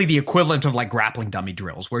basically the equivalent of like grappling dummy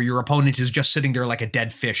drills, where your opponent is just sitting there like a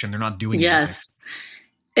dead fish and they're not doing anything.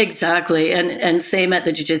 Exactly. And same at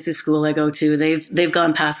the jiu-jitsu school I go to. They've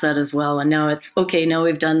gone past that as well. And now it's, okay, now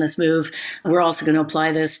we've done this move. We're also going to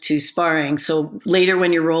apply this to sparring. So later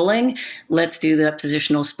when you're rolling, let's do that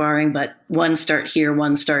positional sparring, but one start here,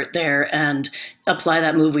 one start there, and apply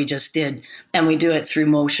that move we just did. And we do it through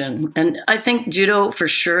motion. And I think judo for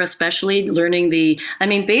sure, especially learning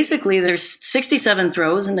basically there's 67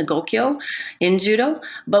 throws in the Gokyo in judo,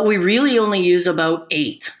 but we really only use about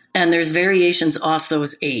 8. And there's variations off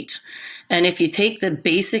those 8. And if you take the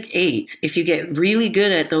basic 8, if you get really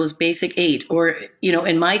good at those basic 8, or,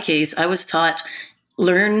 in my case, I was taught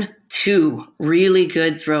learn 2 really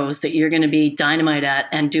good throws that you're going to be dynamite at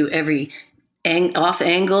and do every off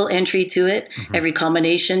angle entry to it, every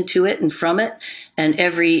combination to it and from it, and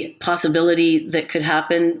every possibility that could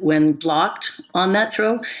happen when blocked on that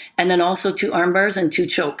throw. And then also 2 arm bars and 2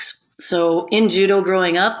 chokes. So in judo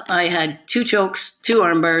growing up, I had 2 chokes, 2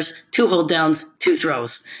 arm bars, 2 hold downs, 2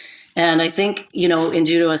 throws. And I think, in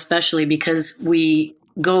judo especially, because we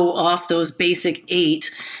go off those basic 8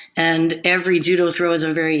 and every judo throw is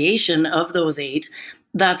a variation of those 8,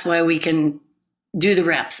 that's why we can do the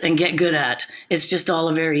reps and get good at. It's just all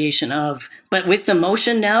a variation of. But with the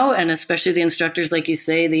motion now, and especially the instructors, like you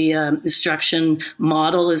say, the instruction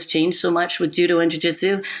model has changed so much with judo and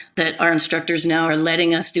jiu-jitsu that our instructors now are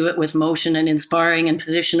letting us do it with motion and in sparring and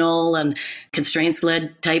positional and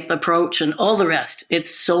constraints-led type approach and all the rest.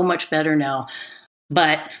 It's so much better now.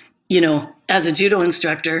 But as a judo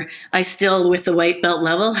instructor, I still, with the white belt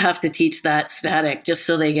level, have to teach that static just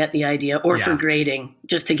so they get the idea, or for grading,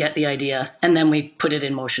 just to get the idea. And then we put it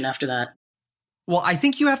in motion after that. Well, I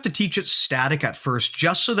think you have to teach it static at first,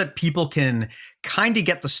 just so that people can kind of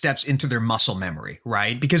get the steps into their muscle memory,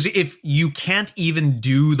 right? Because if you can't even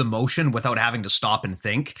do the motion without having to stop and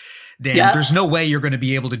think, then there's no way you're going to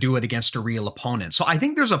be able to do it against a real opponent. So I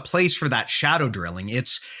think there's a place for that shadow drilling.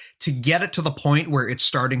 It's to get it to the point where it's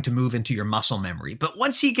starting to move into your muscle memory. But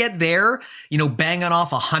once you get there, banging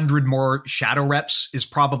off 100 more shadow reps is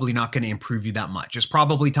probably not going to improve you that much. It's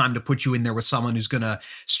probably time to put you in there with someone who's going to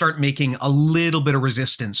start making a little bit of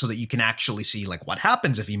resistance so that you can actually see like what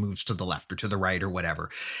happens if he moves to the left or to the right or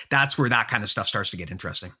whatever. That's where that kind of stuff starts to get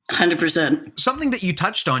interesting. 100%. Something that you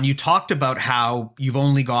touched on, you talked about how you've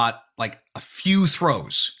only got like a few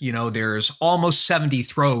throws. There's almost 70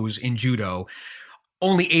 throws in judo.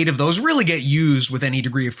 Only 8 of those really get used with any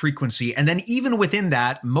degree of frequency. And then even within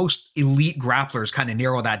that, most elite grapplers kind of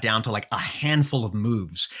narrow that down to like a handful of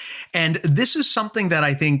moves. And this is something that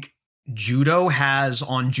I think judo has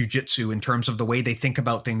on jiu-jitsu in terms of the way they think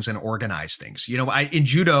about things and organize things. In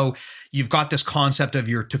judo, you've got this concept of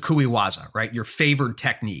your takui waza, right? Your favored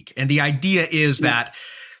technique. And the idea is that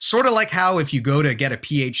sort of like how if you go to get a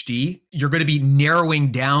PhD, you're going to be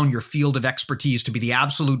narrowing down your field of expertise to be the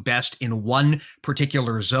absolute best in one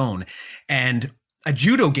particular zone. And a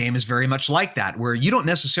judo game is very much like that, where you don't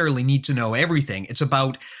necessarily need to know everything. It's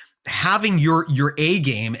about having your A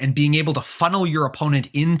game and being able to funnel your opponent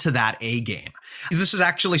into that A game. This is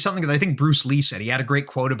actually something that I think Bruce Lee said. He had a great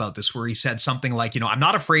quote about this where he said something like, I'm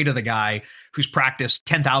not afraid of the guy who's practiced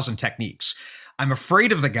 10,000 techniques. I'm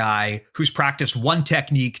afraid of the guy who's practiced one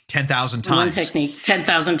technique 10,000 times. One technique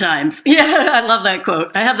 10,000 times. Yeah, I love that quote.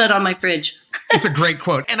 I have that on my fridge. It's a great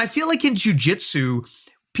quote. And I feel like in jiu-jitsu,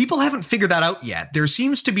 people haven't figured that out yet. There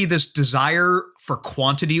seems to be this desire for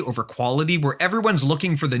quantity over quality where everyone's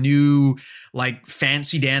looking for the new, like,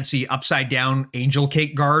 fancy dancy upside down angel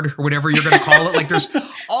cake guard or whatever you're going to call it. Like, there's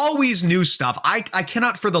always new stuff. I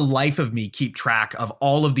cannot for the life of me keep track of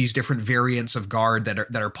all of these different variants of guard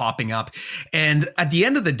that are popping up. And at the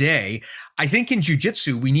end of the day, I think in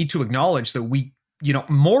jiu-jitsu, we need to acknowledge that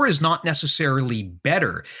more is not necessarily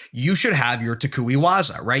better. You should have your takui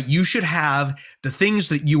waza, right? You should have the things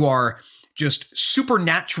that you are just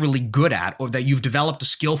supernaturally good at or that you've developed a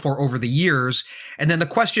skill for over the years. And then the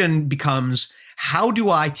question becomes, how do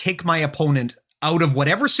I take my opponent out of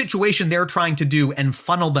whatever situation they're trying to do and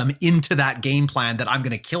funnel them into that game plan that I'm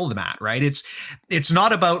going to kill them at, right? It's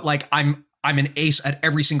not about like I'm an ace at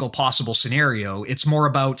every single possible scenario. It's more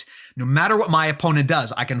about no matter what my opponent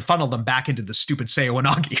does, I can funnel them back into the stupid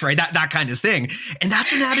Seowanagi, right? That kind of thing. And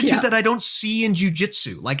that's an attitude that I don't see in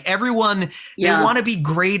jiu-jitsu. Like everyone, they want to be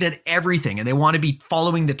great at everything and they want to be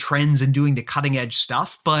following the trends and doing the cutting edge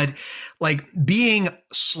stuff. But like being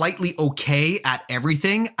slightly okay at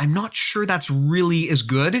everything, I'm not sure that's really as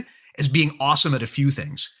good as being awesome at a few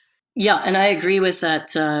things. Yeah, and I agree with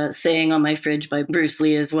that saying on my fridge by Bruce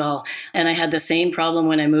Lee as well. And I had the same problem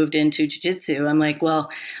when I moved into jiu-jitsu. I'm like, well,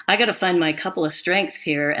 I got to find my couple of strengths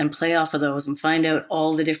here and play off of those and find out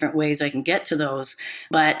all the different ways I can get to those.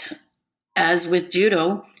 But as with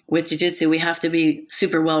judo, with jiu-jitsu, we have to be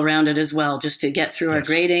super well-rounded as well, just to get through our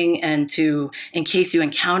grading and to, in case you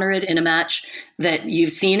encounter it in a match, that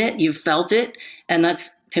you've seen it, you've felt it, and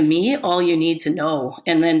that's, to me, all you need to know,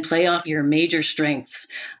 and then play off your major strengths.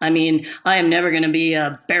 I mean, I am never going to be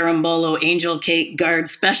a Berimbolo angel cake guard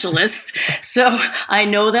specialist. So I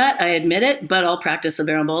know that, I admit it, but I'll practice a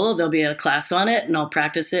Berimbolo. There'll be a class on it and I'll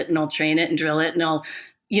practice it and I'll train it and drill it and I'll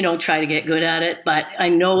try to get good at it, but I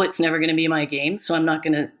know it's never going to be my game. So I'm not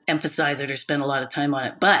going to emphasize it or spend a lot of time on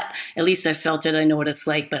it, but at least I felt it. I know what it's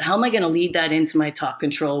like, but how am I going to lead that into my top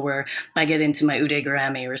control where I get into my ude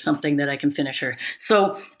garami or something that I can finish her?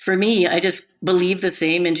 So for me, I just believe the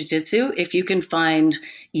same in jiu-jitsu. If you can find,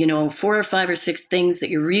 4 or 5 or 6 things that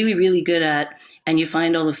you're really, really good at, and you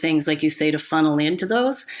find all the things, like you say, to funnel into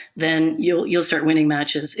those, then you'll start winning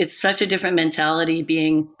matches. It's such a different mentality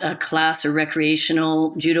being a class or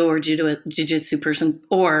recreational judo or jiu-jitsu person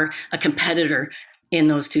or a competitor in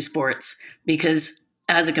those two sports. Because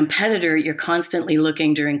as a competitor, you're constantly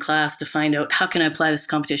looking during class to find out, how can I apply this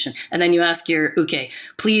competition? And then you ask your uke,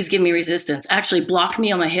 please give me resistance. Actually block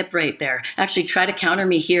me on my hip right there. Actually try to counter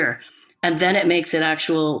me here. And then it makes it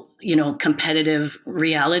actual, competitive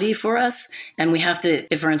reality for us. And we have to,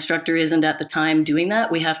 if our instructor isn't at the time doing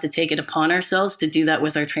that, we have to take it upon ourselves to do that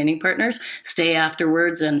with our training partners, stay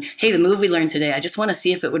afterwards and, hey, the move we learned today, I just want to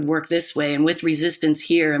see if it would work this way and with resistance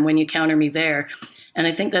here and when you counter me there. And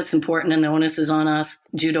I think that's important, and the onus is on us,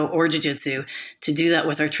 judo or jiu-jitsu, to do that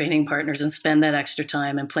with our training partners and spend that extra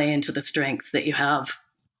time and play into the strengths that you have.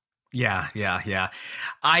 Yeah.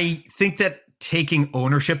 I think that taking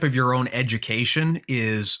ownership of your own education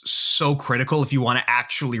is so critical if you want to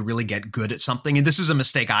actually really get good at something. And this is a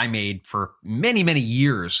mistake I made for many, many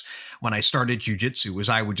years when I started jiu-jitsu, was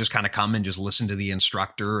I would just kind of come and just listen to the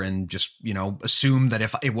instructor and just, assume that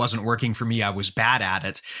if it wasn't working for me, I was bad at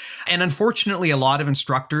it. And unfortunately, a lot of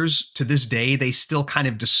instructors to this day, they still kind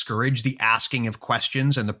of discourage the asking of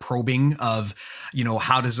questions and the probing of,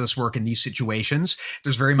 how does this work in these situations?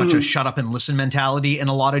 There's very much a shut up and listen mentality in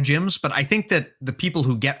a lot of gyms. But I think that the people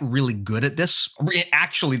who get really good at this,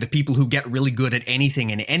 actually the people who get really good at anything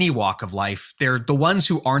in any walk of life, they're the ones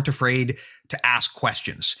who aren't afraid to ask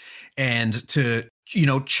questions and to,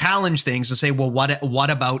 challenge things and say, well, what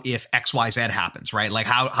about if X, Y, Z happens, right? Like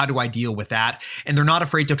how do I deal with that? And they're not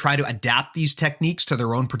afraid to try to adapt these techniques to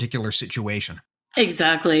their own particular situation.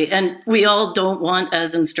 Exactly. And we all don't want,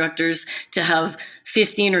 as instructors, to have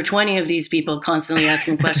 15 or 20 of these people constantly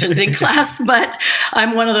asking questions in class, but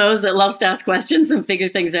I'm one of those that loves to ask questions and figure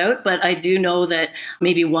things out. But I do know that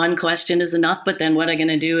maybe one question is enough, but then what I'm going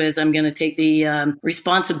to do is I'm going to take the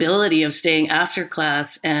responsibility of staying after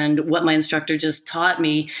class and what my instructor just taught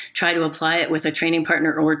me, try to apply it with a training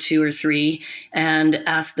partner or 2 or 3 and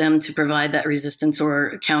ask them to provide that resistance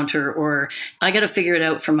or counter, or I got to figure it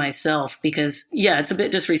out for myself because it's a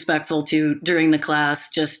bit disrespectful to, during the class,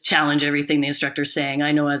 just challenge everything the instructor's saying.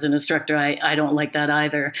 I know as an instructor, I don't like that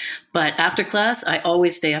either. But after class, I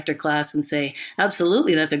always stay after class and say,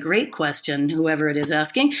 absolutely, that's a great question, whoever it is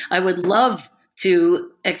asking. I would love to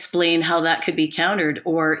explain how that could be countered,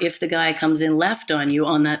 or if the guy comes in left on you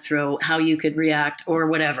on that throw, how you could react or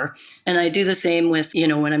whatever. And I do the same with,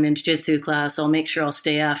 when I'm in jiu-jitsu class, I'll make sure I'll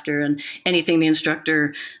stay after, and anything the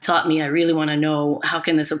instructor taught me, I really want to know, how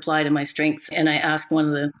can this apply to my strengths? And I ask one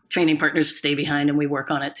of the training partners to stay behind and we work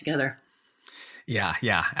on it together.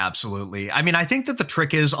 Yeah, absolutely. I mean, I think that the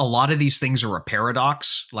trick is a lot of these things are a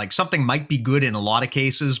paradox. Like something might be good in a lot of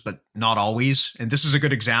cases, but not always. And this is a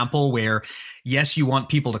good example where, yes, you want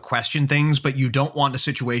people to question things, but you don't want a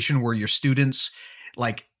situation where your students,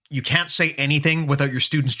 like, you can't say anything without your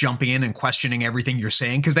students jumping in and questioning everything you're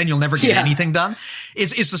saying, because then you'll never get anything done.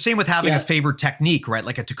 It's the same with having a favored technique, right?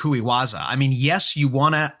 Like a Takui Waza. I mean, yes, you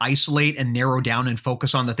want to isolate and narrow down and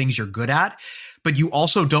focus on the things you're good at, but you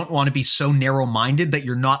also don't want to be so narrow-minded that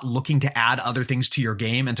you're not looking to add other things to your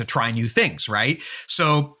game and to try new things, right?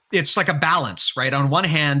 So it's like a balance, right? On one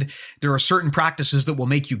hand, there are certain practices that will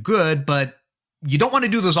make you good, but you don't want to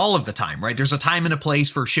do those all of the time, right? There's a time and a place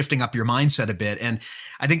for shifting up your mindset a bit. And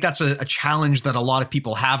I think that's a challenge that a lot of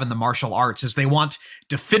people have in the martial arts, is they want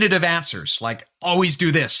definitive answers, like always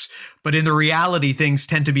do this. But in the reality, things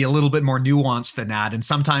tend to be a little bit more nuanced than that. And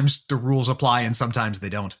sometimes the rules apply and sometimes they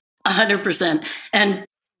don't. 100%. And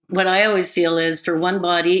what I always feel is, for one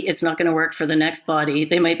body, it's not going to work for the next body.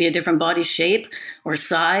 They might be a different body shape or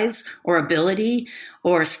size or ability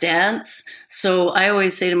or stance. So I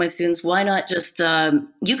always say to my students, why not just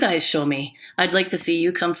you guys show me? I'd like to see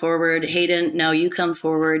you come forward. Hayden, now you come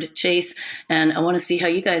forward. Chase, and I want to see how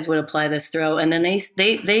you guys would apply this throw. And then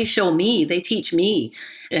they show me, they teach me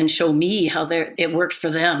and show me how it works for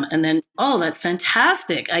them. And then, oh, that's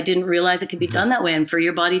fantastic. I didn't realize it could be done that way. And for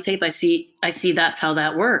your body tape, I see that's how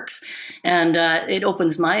that works. And it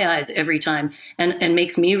opens my eyes every time and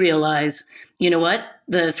makes me realize, you know what,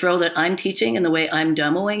 the throw that I'm teaching and the way I'm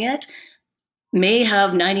demoing it, may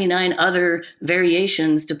have 99 other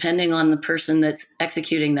variations depending on the person that's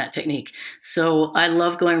executing that technique. So I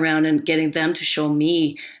love going around and getting them to show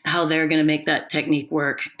me how they're going to make that technique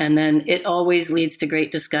work. And then it always leads to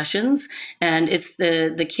great discussions. And it's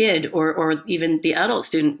the kid or even the adult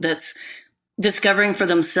student that's discovering for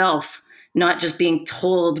themselves, not just being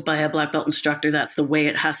told by a black belt instructor that's the way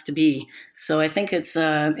it has to be. So I think it's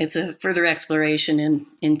a further exploration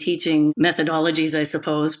in teaching methodologies, I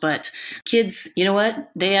suppose. But kids, you know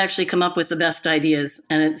what? They actually come up with the best ideas,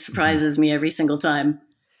 and it surprises me every single time.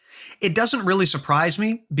 It doesn't really surprise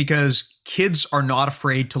me because kids are not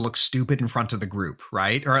afraid to look stupid in front of the group,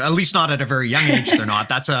 right? Or at least not at a very young age, they're not.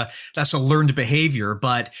 That's a learned behavior.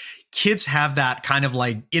 But kids have that kind of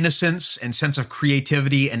like innocence and sense of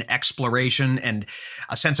creativity and exploration and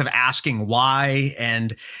a sense of asking why.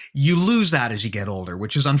 And you lose that as you get older,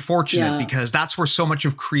 which is unfortunate because that's where so much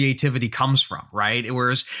of creativity comes from, right?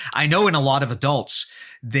 Whereas I know in a lot of adults,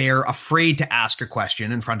 they're afraid to ask a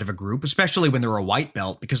question in front of a group, especially when they're a white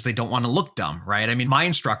belt, because they don't want to look dumb, right? I mean, my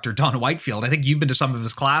instructor, Don Whitefield, I think you've been to some of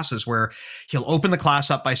his classes where he'll open the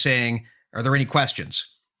class up by saying, "Are there any questions?"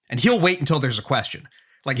 And he'll wait until there's a question.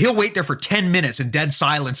 Like he'll wait there for 10 minutes in dead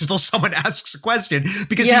silence until someone asks a question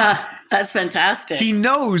because that's fantastic. He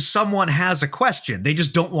knows someone has a question. They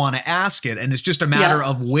just don't want to ask it. And it's just a matter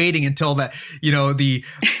of waiting until that, the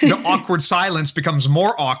awkward silence becomes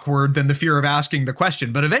more awkward than the fear of asking the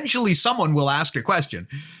question. But eventually someone will ask a question.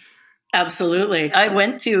 Absolutely. I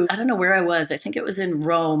went to, I don't know where I was. I think it was in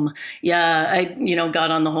Rome. Yeah, I,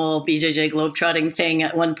 got on the whole BJJ globetrotting thing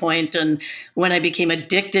at one point. And when I became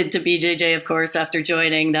addicted to BJJ, of course, after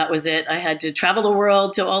joining, that was it. I had to travel the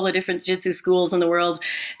world to all the different jiu-jitsu schools in the world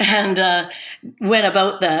and went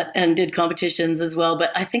about that and did competitions as well.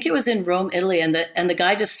 But I think it was in Rome, Italy. And the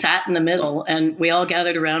guy just sat in the middle and we all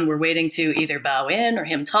gathered around. We're waiting to either bow in or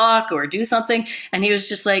him talk or do something. And he was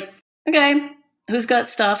just like, "Okay, who's got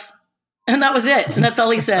stuff?" And that was it. And that's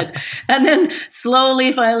all he said. And then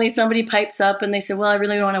slowly, finally, somebody pipes up and they say, "Well, I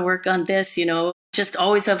really want to work on this, just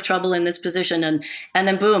always have trouble in this position." And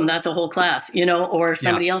then boom, that's a whole class, or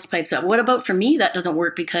somebody else pipes up. "What about for me? That doesn't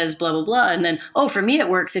work because blah, blah, blah." And then, "Oh, for me, it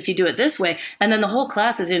works if you do it this way." And then the whole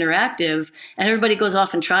class is interactive and everybody goes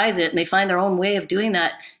off and tries it and they find their own way of doing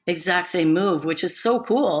that exact same move, which is so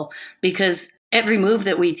cool because every move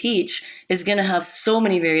that we teach is going to have so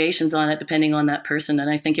many variations on it depending on that person. And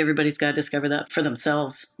I think everybody's got to discover that for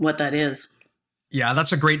themselves, what that is. Yeah,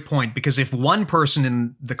 that's a great point because if one person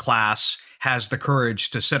in the class has the courage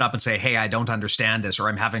to sit up and say, "Hey, I don't understand this," or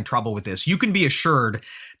 "I'm having trouble with this," you can be assured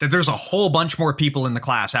that there's a whole bunch more people in the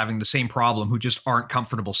class having the same problem who just aren't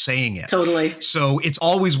comfortable saying it. Totally. So it's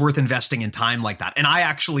always worth investing in time like that. And I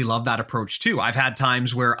actually love that approach too. I've had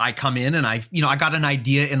times where I come in and I got an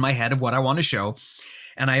idea in my head of what I want to show.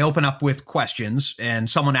 And I open up with questions and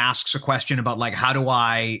someone asks a question about like, how do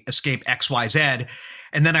I escape XYZ?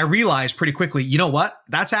 And then I realized pretty quickly, you know what?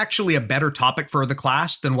 That's actually a better topic for the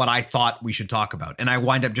class than what I thought we should talk about. And I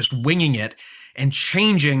wind up just winging it and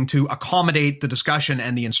changing to accommodate the discussion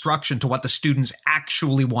and the instruction to what the students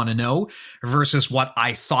actually want to know versus what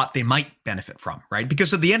I thought they might benefit from, right?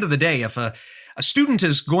 Because at the end of the day, if a student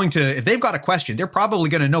is if they've got a question, they're probably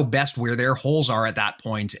going to know best where their holes are at that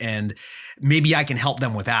point. And maybe I can help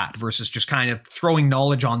them with that versus just kind of throwing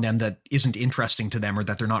knowledge on them that isn't interesting to them or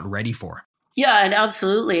that they're not ready for. Yeah, and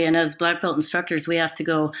absolutely. And as black belt instructors, we have to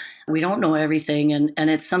go, we don't know everything. And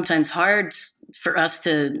it's sometimes hard for us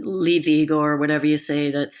to leave the ego or whatever you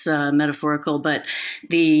say that's metaphorical. But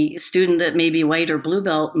the student that may be white or blue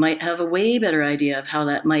belt might have a way better idea of how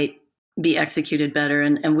that might be executed better.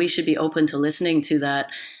 And we should be open to listening to that.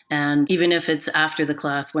 And even if it's after the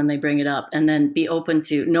class when they bring it up, and then be open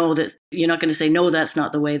to know that you're not going to say, "No, that's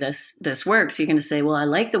not the way this works." You're going to say, "Well, I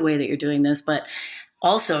like the way that you're doing this, but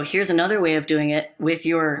also, here's another way of doing it with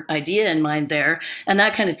your idea in mind there," and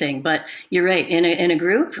that kind of thing. But you're right. In a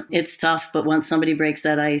group, it's tough. But once somebody breaks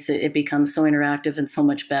that ice, it becomes so interactive and so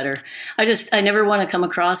much better. I never want to come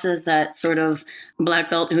across as that sort of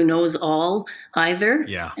black belt who knows all either.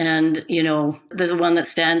 Yeah. And, the one that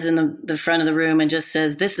stands in the front of the room and just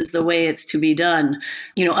says, "This is the way it's to be done."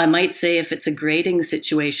 I might say if it's a grading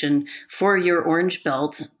situation for your orange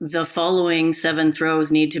belt, the following 7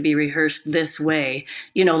 throws need to be rehearsed this way,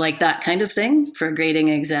 like that kind of thing for a grading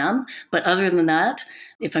exam. But other than that,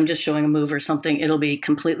 if I'm just showing a move or something, it'll be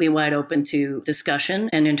completely wide open to discussion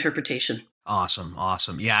and interpretation.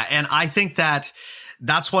 Awesome. Yeah. And I think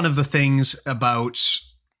that's one of the things about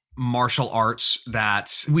martial arts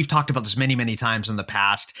that we've talked about this many, many times in the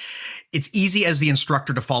past. It's easy as the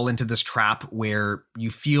instructor to fall into this trap where you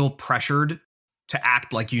feel pressured to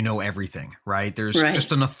act like you know everything, right? There's Right.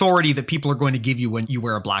 just an authority that people are going to give you when you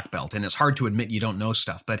wear a black belt. And it's hard to admit you don't know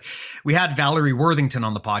stuff. But we had Valerie Worthington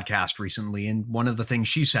on the podcast recently. And one of the things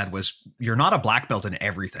she said was, you're not a black belt in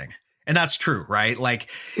everything. And that's true, right? Like,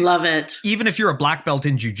 Love it. even if you're a black belt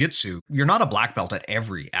in jiu-jitsu, you're not a black belt at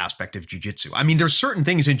every aspect of jiu-jitsu. I mean, there's certain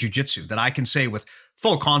things in jiu-jitsu that I can say with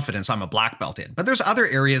full confidence I'm a black belt in, but there's other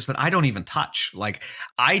areas that I don't even touch. Like,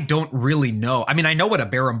 I don't really know. I mean, I know what a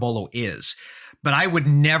berimbolo is, but I would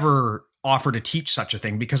never offer to teach such a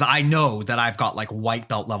thing because I know that I've got like white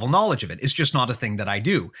belt level knowledge of it. It's just not a thing that I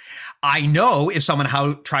do. I know if someone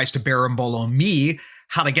tries to berimbolo me,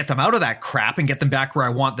 how to get them out of that crap and get them back where I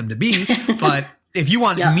want them to be. But if you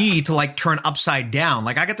want me to like turn upside down,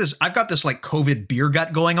 like I've got this like COVID beer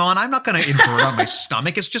gut going on. I'm not going to invert on my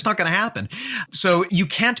stomach. It's just not going to happen. So you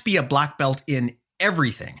can't be a black belt in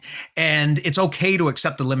everything. And it's okay to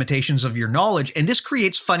accept the limitations of your knowledge. And this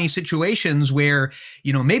creates funny situations where,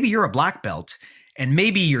 you know, maybe you're a black belt and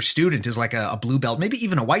maybe your student is like a blue belt, maybe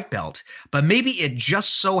even a white belt, but maybe it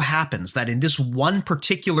just so happens that in this one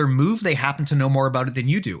particular move, they happen to know more about it than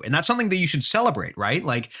you do. And that's something that you should celebrate, right?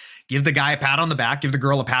 Like, give the guy a pat on the back, give the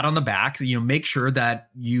girl a pat on the back, you know, make sure that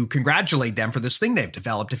you congratulate them for this thing they've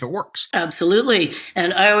developed if it works. Absolutely.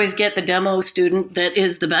 And I always get the demo student that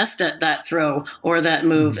is the best at that throw or that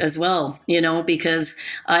move as well, you know, because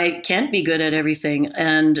I can't be good at everything.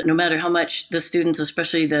 And no matter how much the students,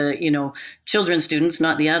 especially the, you know, children students,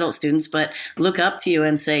 not the adult students, but look up to you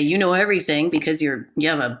and say, you know everything because you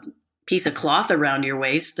have a piece of cloth around your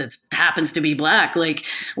waist that happens to be black. Like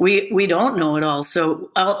we don't know it all. So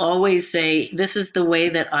I'll always say, this is the way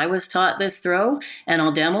that I was taught this throw, and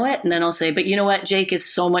I'll demo it. And then I'll say, but you know what? Jake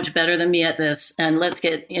is so much better than me at this. And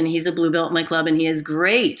and he's a blue belt in my club, and he is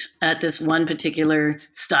great at this one particular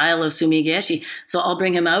style of sumigaeshi. So I'll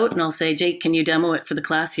bring him out and I'll say, Jake, can you demo it for the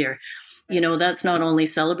class here? You know, that's not only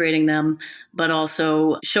celebrating them, but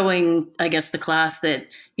also showing, I guess, the class that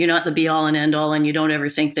you're not the be all and end all and you don't ever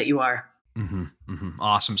think that you are. Mm-hmm, mm-hmm.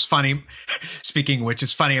 Awesome. It's funny. Speaking of which,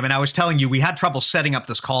 it's funny. I mean, I was telling you, we had trouble setting up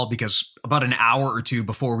this call because about an hour or two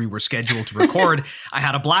before we were scheduled to record, I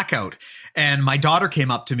had a blackout. And my daughter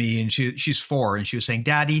came up to me, and she's 4, and she was saying,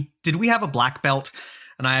 Daddy, did we have a black belt?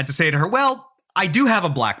 And I had to say to her, well, I do have a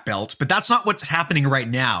black belt, but that's not what's happening right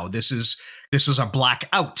now. This is a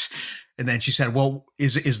blackout. And then she said, well,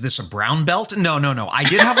 is this a brown belt? No. I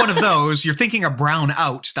did have one of those. You're thinking a brown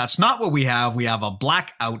out. That's not what we have. We have a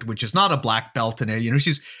black out, which is not a black belt. And, you know,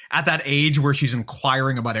 she's at that age where she's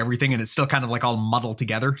inquiring about everything, and it's still kind of like all muddled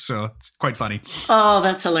together. So it's quite funny. Oh,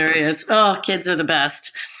 that's hilarious. Oh, kids are the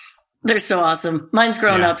best. They're so awesome. Mine's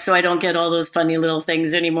grown up, so I don't get all those funny little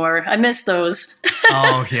things anymore. I miss those.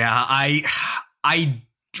 Oh, yeah. I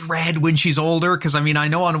dread when she's older because, I mean, I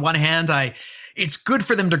know on one hand, it's good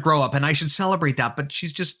for them to grow up and I should celebrate that. But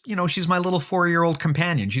she's just, you know, she's my little 4-year-old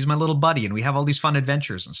companion. She's my little buddy, and we have all these fun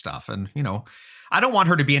adventures and stuff. And, you know, I don't want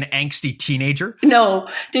her to be an angsty teenager. No.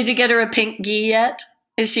 Did you get her a pink gi yet?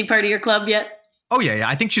 Is she part of your club yet? Oh, yeah.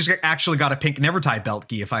 I think she's actually got a pink never tie belt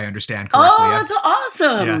gi, if I understand correctly. Oh, that's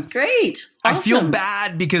awesome. Yeah. Great. Awesome. I feel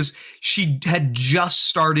bad because she had just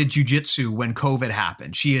started jiu-jitsu when COVID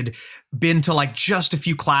happened. She had been to like just a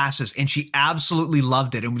few classes and she absolutely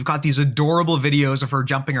loved it. And we've got these adorable videos of her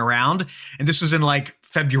jumping around. And this was in like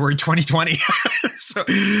February 2020. So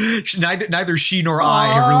neither she nor I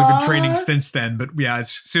have really been training since then. But yeah,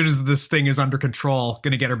 as soon as this thing is under control,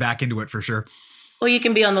 going to get her back into it for sure. Well, you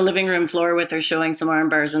can be on the living room floor with her showing some arm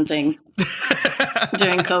bars and things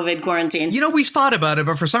during COVID quarantine. You know, we've thought about it,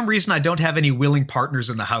 but for some reason I don't have any willing partners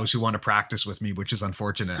in the house who want to practice with me, which is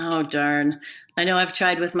unfortunate. Oh, darn. I know I've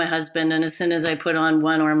tried with my husband, and as soon as I put on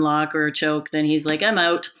one arm lock or a choke, then he's like, I'm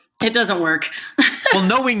out. It doesn't work. Well,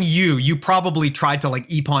 knowing you probably tried to like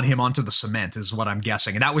epon him onto the cement is what I'm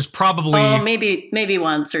guessing. And that was probably... Oh, maybe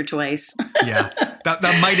once or twice. Yeah,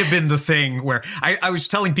 that might have been the thing where I was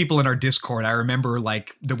telling people in our Discord, I remember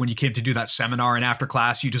like when you came to do that seminar and after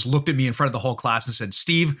class, you just looked at me in front of the whole class and said,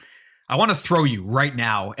 Steve, I want to throw you right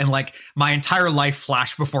now. And like my entire life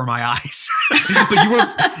flashed before my eyes.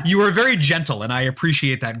 But you were very gentle, and I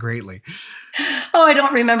appreciate that greatly. Oh, I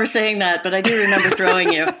don't remember saying that, but I do remember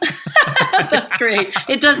throwing you. That's great.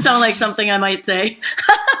 It does sound like something I might say.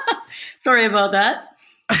 Sorry about that.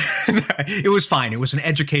 It was fine. It was an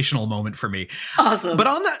educational moment for me. Awesome. But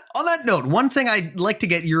on that note, one thing I'd like to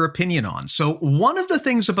get your opinion on. So one of the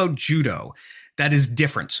things about judo that is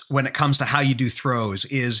different when it comes to how you do throws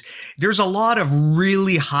is there's a lot of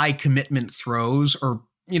really high commitment throws, or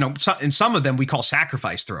in some of them we call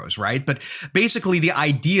sacrifice throws, right? But basically the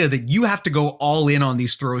idea that you have to go all in on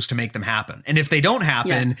these throws to make them happen. And if they don't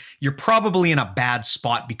happen, Yes. you're probably in a bad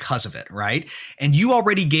spot because of it, right? And you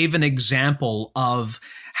already gave an example of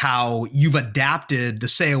how you've adapted the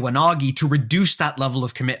Seiya Wanagi to reduce that level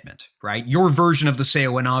of commitment, right? Your version of the Seiya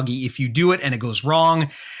Wanagi, if you do it and it goes wrong,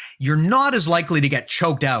 you're not as likely to get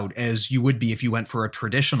choked out as you would be if you went for a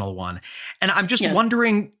traditional one. And I'm just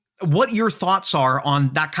wondering what your thoughts are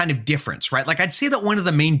on that kind of difference, right? Like I'd say that one of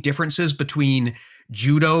the main differences between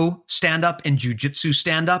judo stand-up and jiu-jitsu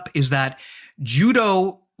stand-up is that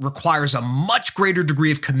judo requires a much greater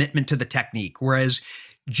degree of commitment to the technique, whereas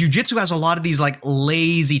jiu-jitsu has a lot of these like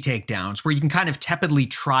lazy takedowns where you can kind of tepidly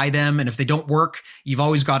try them. And if they don't work, you've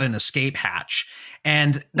always got an escape hatch.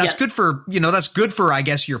 And that's good for, I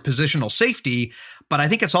guess, your positional safety. But I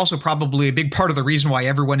think it's also probably a big part of the reason why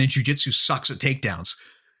everyone in jiu-jitsu sucks at takedowns.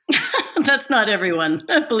 That's not everyone.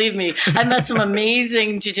 Believe me. I met some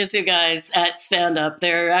amazing jiu-jitsu guys at stand-up.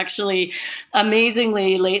 They're actually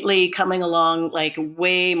amazingly lately coming along like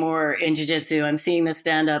way more in jiu-jitsu. I'm seeing the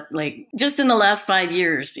stand-up like just in the last 5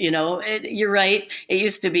 years, you're right. It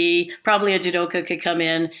used to be probably a judoka could come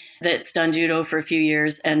in that's done judo for a few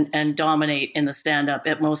years and dominate in the stand-up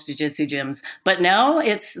at most jiu-jitsu gyms. But now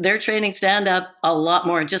they're training stand-up a lot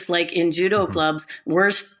more. Just like in judo clubs,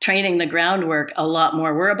 we're training the groundwork a lot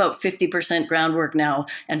more. We're about 50% groundwork now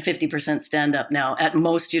and 50% stand-up now at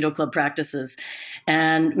most judo club practices.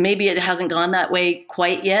 And maybe it hasn't gone that way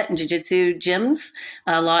quite yet in jiu-jitsu gyms,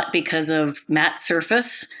 a lot because of mat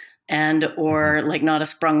surface or like not a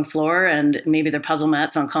sprung floor, and maybe they're puzzle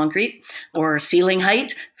mats on concrete, or ceiling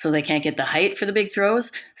height, so they can't get the height for the big throws.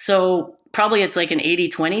 So probably it's like an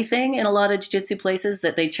 80-20 thing in a lot of jiu-jitsu places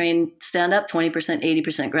that they train stand up, 20%,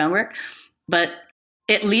 80% groundwork. But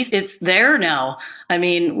at least it's there now. I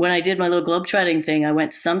mean, when I did my little globetrotting thing, I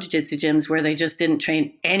went to some jiu-jitsu gyms where they just didn't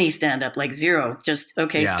train any stand-up, like zero. Just,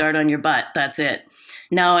 start on your butt. That's it.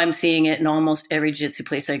 Now I'm seeing it in almost every jiu-jitsu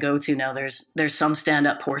place I go to now. There's some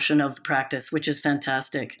stand-up portion of the practice, which is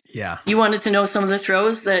fantastic. Yeah. You wanted to know some of the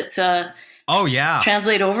throws that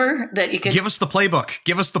translate over that you can give us the playbook.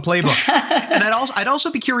 And I'd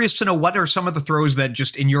also be curious to know what are some of the throws that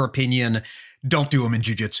just in your opinion don't do them in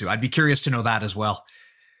jiu-jitsu. I'd be curious to know that as well.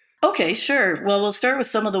 Okay, sure. Well, we'll start with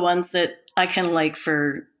some of the ones that I kind of like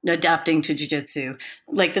for adapting to jiu-jitsu,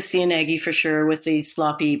 like the Seoinage for sure, with the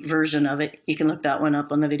sloppy version of it. You can look that one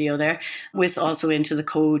up on the video there, with also into the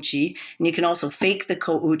Kouchi. And you can also fake the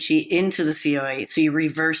Kouchi into the COA, so you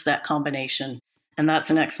reverse that combination. And that's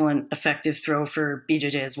an excellent, effective throw for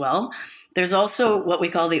BJJ as well. There's also what we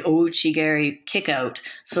call the Ouchigari kickout.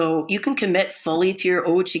 So you can commit fully to your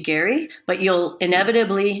Ouchigari, but you'll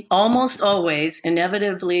almost always end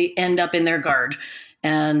up in their guard.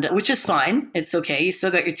 And which is fine. It's okay. You still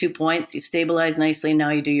got your 2 points. You stabilize nicely. Now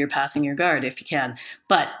you do your passing your guard if you can.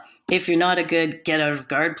 But if you're not a good get out of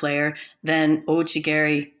guard player, then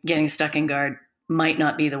Ouchigari, getting stuck in guard, might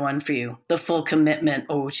not be the one for you. The full commitment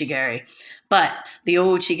Ouchigari. But the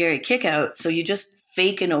Ouchigari kick out, so you just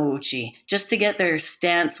fake an Ouchi just to get their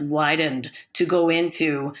stance widened to go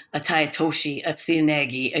into a Taitoshi, a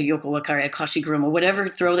Seoinage, a Yokowakari, a Kashiguruma, whatever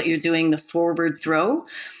throw that you're doing, the forward throw.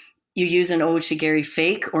 You use an Ouchigari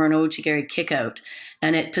fake or an Ouchigari kick out,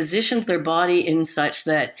 and it positions their body in such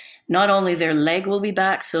that not only their leg will be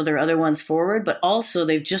back, so their other one's forward, but also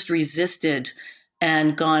they've just resisted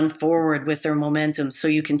and gone forward with their momentum, so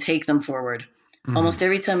you can take them forward. Mm-hmm. Almost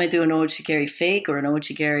every time I do an Ouchigari fake or an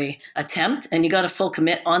Ouchigari attempt, and you got to full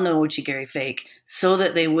commit on the Ouchigari fake so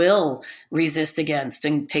that they will resist against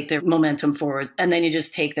and take their momentum forward. And then you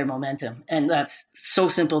just take their momentum. And that's so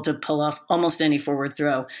simple to pull off almost any forward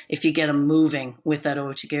throw if you get them moving with that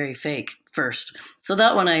Ouchigari fake first. So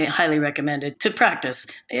that one I highly recommended to practice.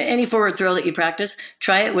 Any forward throw that you practice,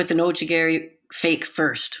 try it with an Ouchigari fake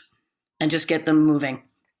first and just get them moving.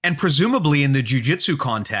 And presumably in the jiu-jitsu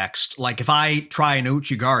context, like if I try an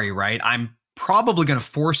Ouchigari, right, I'm probably going to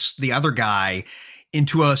force the other guy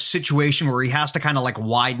into a situation where he has to kind of like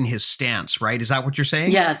widen his stance, right? Is that what you're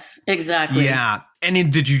saying? Yes, exactly. Yeah. And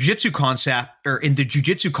in the jiu-jitsu concept, or in the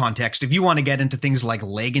jiu-jitsu context, if you want to get into things like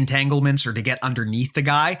leg entanglements or to get underneath the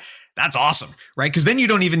guy, that's awesome, right? Because then you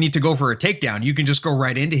don't even need to go for a takedown. You can just go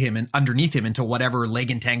right into him and underneath him into whatever leg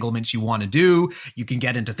entanglements you want to do. You can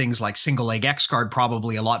get into things like single leg X guard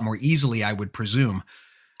probably a lot more easily, I would presume.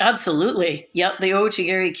 Absolutely. Yep. The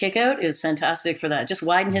Ouchigari kickout is fantastic for that. Just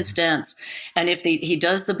widen his stance. And if he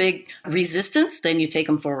does the big resistance, then you take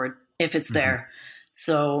him forward if it's there.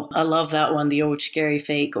 So I love that one, the Ouchigari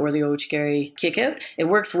fake or the Ouchigari kick out. It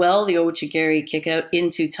works well, the Ouchigari kick out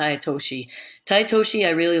into Taitoshi. Taitoshi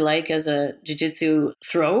I really like as a jiu-jitsu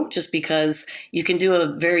throw just because you can do a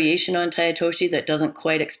variation on Taitoshi that doesn't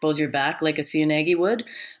quite expose your back like a Seoinage would,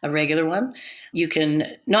 a regular one. You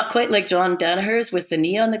can, not quite like John Danaher's with the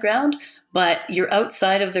knee on the ground, but you're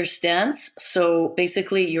outside of their stance. So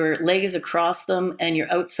basically your leg is across them and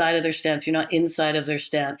you're outside of their stance. You're not inside of their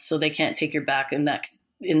stance. So they can't take your back in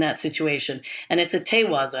that situation. And it's a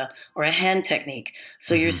teiwaza or a hand technique.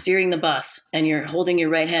 So you're steering the bus and you're holding your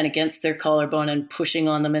right hand against their collarbone and pushing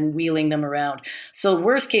on them and wheeling them around. So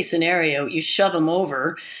worst case scenario, you shove them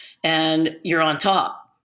over and you're on top.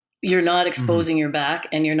 You're not exposing your back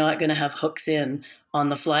and you're not going to have hooks in on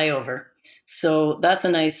the flyover. So that's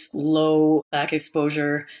a nice low back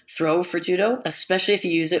exposure throw for judo, especially if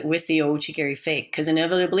you use it with the Ouchigari fake, because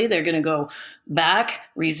inevitably they're going to go back,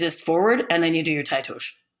 resist forward, and then you do your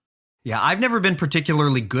taitoshi. Yeah, I've never been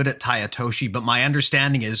particularly good at Taitoshi, but my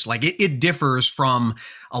understanding is like it differs from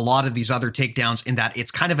a lot of these other takedowns in that it's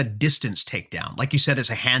kind of a distance takedown. Like you said, it's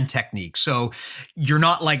a hand technique. So you're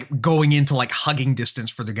not like going into like hugging distance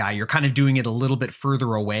for the guy. You're kind of doing it a little bit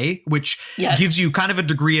further away, which gives you kind of a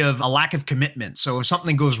degree of a lack of commitment. So if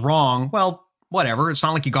something goes wrong, well, whatever. It's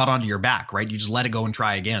not like you got onto your back, right? You just let it go and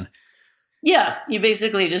try again. Yeah, you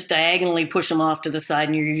basically just diagonally push them off to the side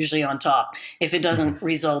and you're usually on top if it doesn't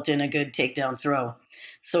result in a good takedown throw.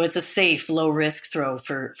 So it's a safe, low-risk throw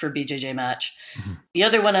for BJJ match. The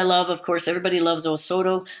other one I love, of course, everybody loves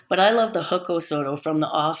Osoto, but I love the hook Osoto from the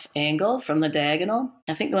off angle, from the diagonal.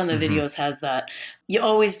 I think one of the videos has that. You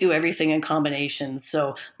always do everything in combination.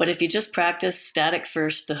 But if you just practice static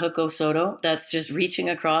first, the hook Osoto, that's just reaching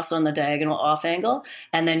across on the diagonal off angle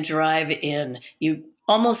and then drive in. You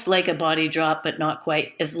almost like a body drop, but not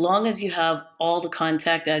quite, as long as you have all the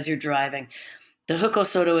contact as you're driving. The hook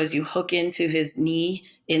Osoto is you hook into his knee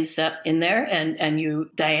instep in there and you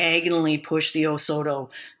diagonally push the Osoto,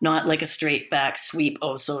 not like a straight back sweep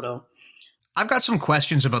Osoto. I've got some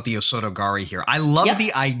questions about the Osotogari here. I love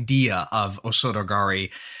the idea of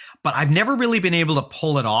Osotogari, but I've never really been able to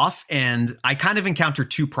pull it off. And I kind of encounter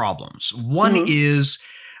two problems. One is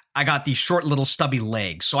I got these short little stubby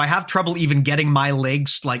legs. So I have trouble even getting my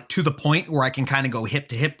legs like to the point where I can kind of go hip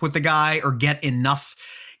to hip with the guy or get enough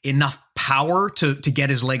power to get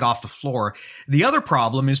his leg off the floor. The other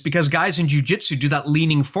problem is because guys in jiu-jitsu do that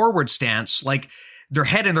leaning forward stance, like their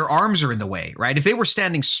head and their arms are in the way, right? If they were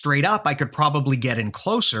standing straight up, I could probably get in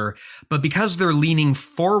closer, but because they're leaning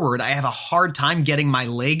forward, I have a hard time getting my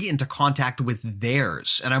leg into contact with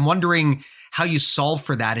theirs. And I'm wondering how you solve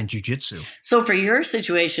for that in jiu-jitsu. So for your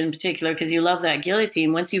situation in particular, because you love that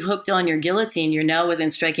guillotine, once you've hooked on your guillotine, you're now within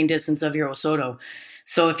striking distance of your Osoto.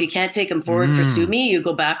 So if you can't take him forward for Sumi, you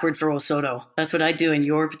go backward for Osoto. That's what I do in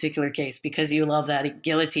your particular case because you love that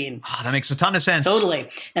guillotine. Oh, that makes a ton of sense. Totally.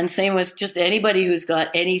 And same with just anybody who's got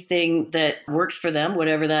anything that works for them,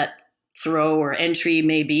 whatever that throw or entry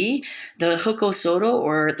may be. The hook Osoto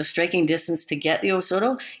or the striking distance to get the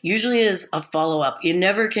Osoto usually is a follow-up. You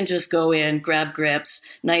never can just go in, grab grips,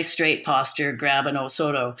 nice straight posture, grab an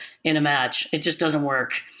Osoto in a match. It just doesn't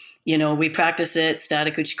work. You know, we practice it,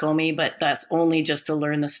 static uchikomi, but that's only just to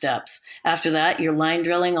learn the steps. After that, you're line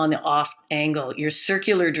drilling on the off angle. You're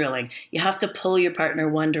circular drilling. You have to pull your partner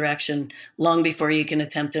one direction long before you can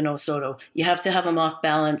attempt an Osoto. You have to have him off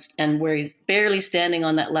balance and where he's barely standing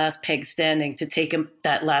on that last peg standing to take him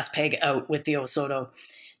that last peg out with the Osoto.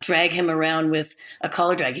 Drag him around with a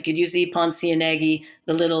collar drag. You could use the Ippon Seoinage,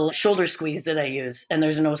 the little shoulder squeeze that I use, and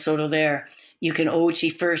there's an Osoto there. You can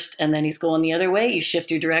Ouchi first, and then he's going the other way. You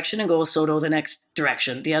shift your direction and go Osoto the next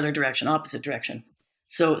direction, the other direction, opposite direction.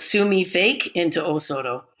 So Sumi fake into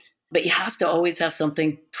Osoto. But you have to always have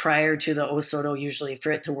something prior to the Osoto usually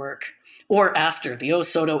for it to work. Or after the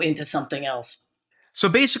Osoto into something else. So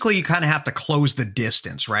basically you kind of have to close the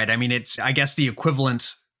distance, right? I mean, it's, I guess the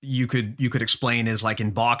equivalent you could explain is like in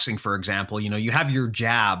boxing, for example, you know, you have your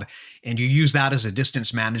jab and you use that as a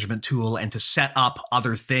distance management tool and to set up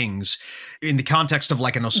other things. In the context of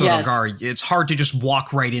like an Osotogari, it's hard to just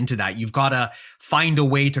walk right into that. You've got to find a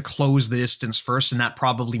way to close the distance first, and that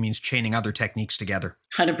probably means chaining other techniques together.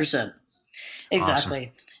 100%. Exactly.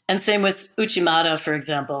 Awesome. And same with Uchimata, for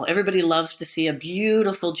example. Everybody loves to see a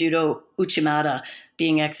beautiful judo Uchimata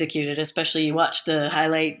being executed, especially you watch the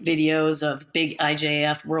highlight videos of big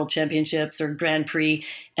IJF World Championships or Grand Prix,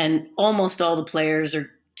 and almost all the players, or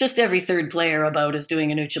just every third player about, is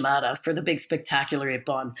doing an Uchimata for the big spectacular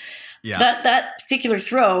Ippon. Yeah. That particular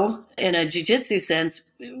throw, in a jiu-jitsu sense,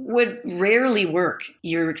 would rarely work.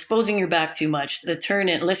 You're exposing your back too much. The turn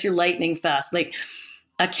in, unless you're lightning fast. Like,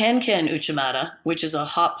 a Ken Uchimata, which is a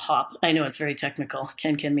hop. I know it's very technical.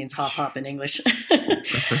 Ken means hop in English.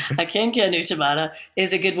 A Ken Uchimata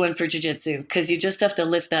is a good one for jiu-jitsu because you just have to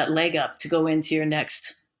lift that leg up to go into your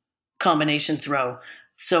next combination throw.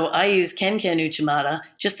 So I use Ken Uchimata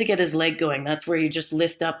just to get his leg going. That's where you just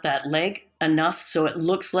lift up that leg enough so it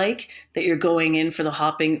looks like that you're going in for the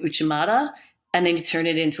hopping Uchimata, and then you turn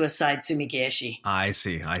it into a side sumigeshi. I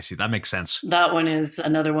see. That makes sense. That one is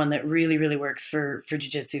another one that really, really works for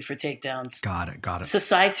jiu-jitsu, for takedowns. Got it.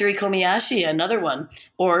 Sasai Tsurikomiyashi, another one.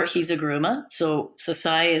 Or Hizaguruma. So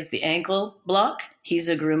Sasai is the ankle block.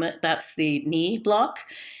 Hizaguruma, that's the knee block.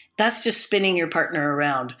 That's just spinning your partner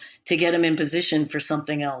around to get him in position for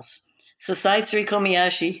something else. Sasai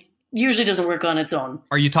Tsurikomiyashi usually doesn't work on its own.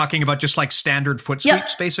 Are you talking about just like standard foot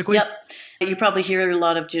sweeps, basically? Yep. You probably hear a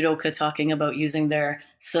lot of judoka talking about using their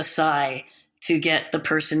sasai to get the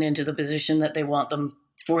person into the position that they want them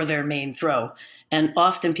for their main throw. And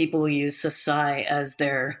often people will use sasai as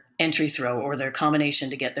their entry throw or their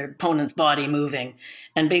combination to get their opponent's body moving.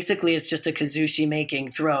 And basically it's just a kazushi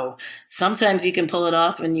making throw. Sometimes you can pull it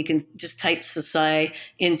off and you can just type sasai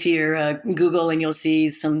into your Google and you'll see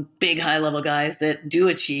some big high level guys that do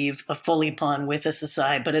achieve a full ippon with a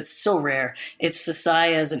sasai, but it's so rare. It's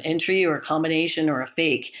sasai as an entry or a combination or a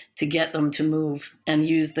fake to get them to move and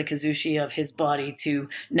use the kazushi of his body to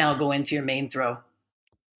now go into your main throw.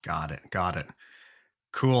 Got it.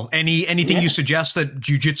 Cool. Anything you suggest that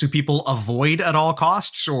jiu-jitsu people avoid at all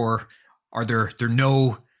costs, or are there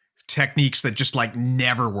no techniques that just like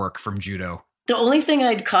never work from judo? The only thing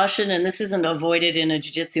I'd caution, and this isn't avoided in a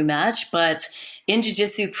jiu-jitsu match, but in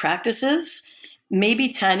jiu-jitsu practices, maybe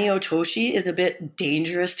Tanio Toshi is a bit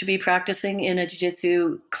dangerous to be practicing in a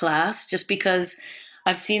jiu-jitsu class, just because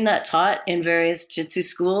I've seen that taught in various jiu-jitsu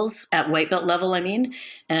schools at white belt level,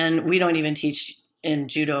 and we don't even teach in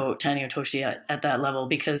judo Tanio Toshi at that level,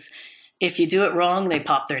 because if you do it wrong, they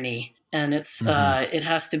pop their knee. And it's it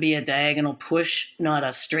has to be a diagonal push, not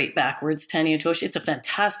a straight backwards Tanio Toshi. It's a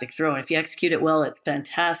fantastic throw. And if you execute it well, it's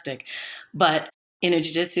fantastic. But in a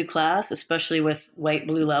jiu-jitsu class, especially with white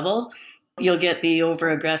blue level, you'll get the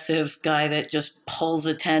over-aggressive guy that just pulls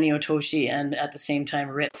a Tanio Toshi and at the same time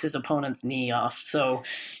rips his opponent's knee off. So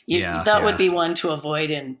that would be one to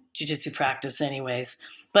avoid in jiu-jitsu practice anyways.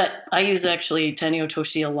 But I use actually Tanio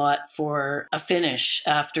Toshi a lot for a finish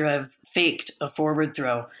after I've faked a forward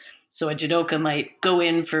throw. So a judoka might go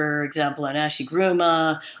in, for example, an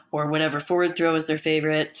ashiguruma or whatever forward throw is their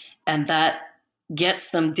favorite, and that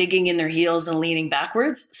gets them digging in their heels and leaning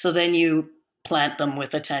backwards. So then you plant them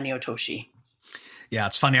with a Tanio Toshi. Yeah,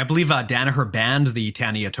 it's funny. I believe Danaher banned the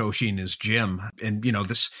Tanio Toshi in his gym. And,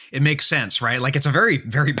 it makes sense, right? Like, it's a very,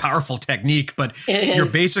 very powerful technique, but you're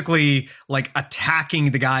basically like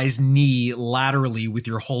attacking the guy's knee laterally with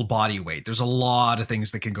your whole body weight. There's a lot of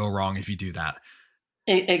things that can go wrong if you do that.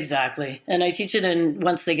 Exactly. And I teach it, and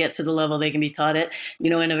once they get to the level, they can be taught it,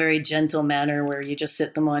 in a very gentle manner where you just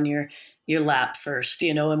sit them on your lap first,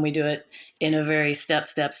 and we do it in a very step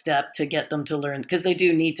to get them to learn, because they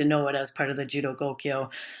do need to know it as part of the Judo Gokyo,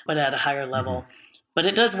 but at a higher level. Mm-hmm. But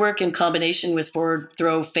it does work in combination with forward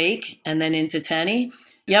throw fake and then into Tani.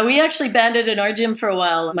 Yeah, we actually banned it in our gym for a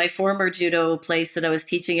while. My former judo place that I was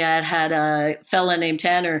teaching at had a fella named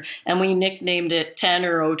Tanner, and we nicknamed it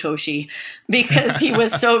Tanner Otoshi because he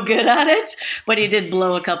was so good at it, but he did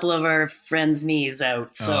blow a couple of our friends' knees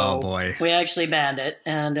out. So we actually banned it.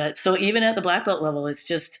 And so even at the black belt level, it's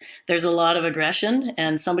just, there's a lot of aggression,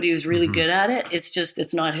 and somebody who's really good at it,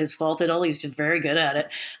 it's not his fault at all. He's just very good at it.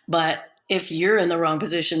 But if you're in the wrong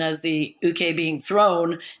position as the uke being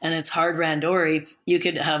thrown and it's hard randori, you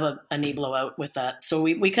could have a knee blowout with that. So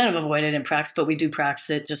we kind of avoid it in practice, but we do practice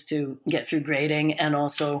it just to get through grading. And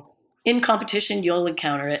also in competition, you'll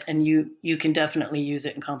encounter it, and you can definitely use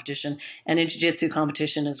it in competition and in jiu-jitsu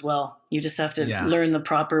competition as well. You just have to learn the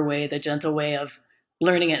proper way, the gentle way of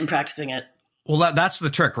learning it and practicing it. Well, that's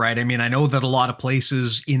the trick, right? I mean, I know that a lot of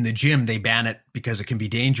places in the gym, they ban it because it can be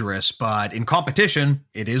dangerous, but in competition,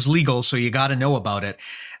 it is legal. So you got to know about it.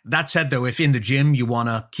 That said, though, if in the gym you want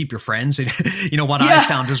to keep your friends, what I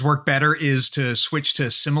found has worked better is to switch to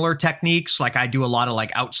similar techniques. Like I do a lot of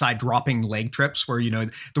like outside dropping leg trips where,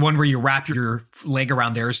 the one where you wrap your leg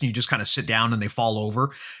around theirs and you just kind of sit down and they fall over,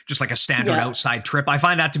 just like a standard outside trip. I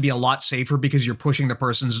find that to be a lot safer because you're pushing the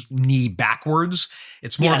person's knee backwards.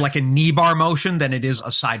 It's more of like a knee bar motion than it is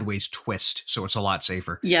a sideways twist. So it's a lot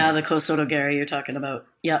safer. Yeah, the Kosotogari you're talking about.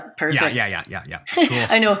 Yeah, perfect. Yeah. Cool.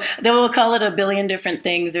 I know. Then we'll call it a billion different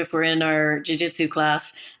things if we're in our jiu-jitsu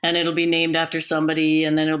class, and it'll be named after somebody,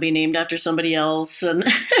 and then it'll be named after somebody else. And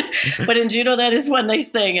but in judo, that is one nice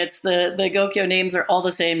thing. It's the Gokyo names are all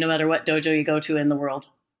the same no matter what dojo you go to in the world.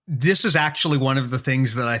 This is actually one of the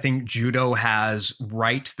things that I think judo has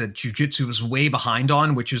right that jiu-jitsu is way behind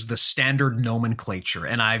on, which is the standard nomenclature.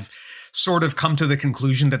 And I've sort of come to the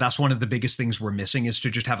conclusion that that's one of the biggest things we're missing, is to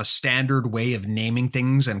just have a standard way of naming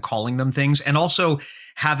things and calling them things, and also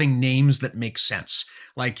having names that make sense.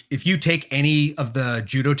 Like if you take any of the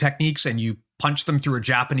judo techniques and you punch them through a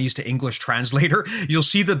Japanese to English translator, you'll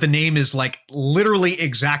see that the name is like literally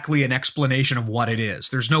exactly an explanation of what it is.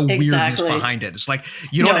 There's no weirdness behind it. It's like,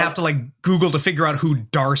 you don't have to like Google to figure out who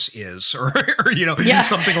Darce is or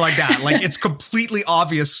something like that. Like it's completely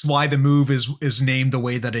obvious why the move is named the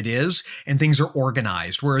way that it is, and things are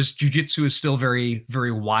organized. Whereas jiu-jitsu is still very,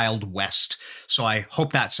 very Wild West. So I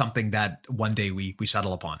hope that's something that one day we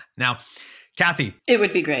settle upon. Now, Kathy. It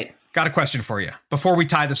would be great. Got a question for you. Before we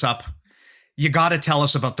tie this up, you got to tell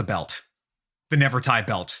us about the belt, the Never Tie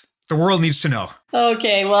belt. The world needs to know.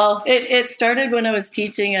 Okay, well, it started when I was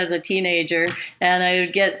teaching as a teenager, and I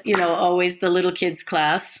would get, always the little kids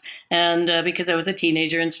class, and because I was a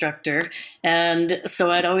teenager instructor. And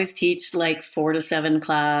so I'd always teach like 4 to 7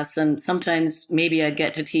 class, and sometimes maybe I'd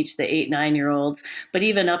get to teach the 8, 9-year-olds, but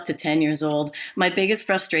even up to 10 years old. My biggest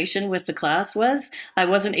frustration with the class was I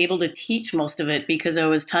wasn't able to teach most of it because I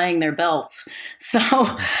was tying their belts. So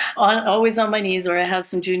always on my knees, or I have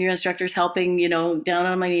some junior instructors helping, down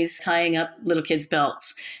on my knees, tying up little kids'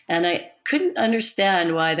 belts. And I couldn't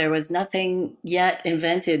understand why there was nothing yet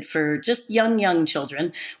invented for just young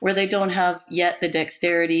children where they don't have yet the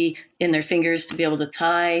dexterity in their fingers to be able to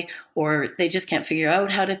tie, or they just can't figure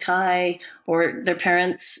out how to tie, or their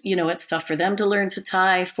parents, it's tough for them to learn to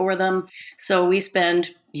tie for them. So we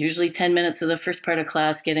spend usually 10 minutes of the first part of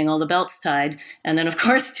class getting all the belts tied. And then of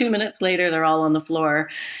course, 2 minutes later, they're all on the floor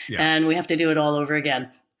and we have to do it all over again.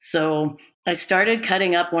 So I started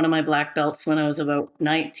cutting up one of my black belts when I was about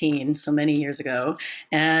 19, so many years ago,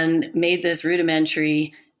 and made this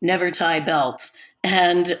rudimentary never tie belt.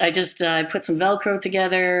 And I just put some Velcro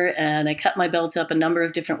together, and I cut my belt up a number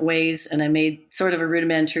of different ways, and I made sort of a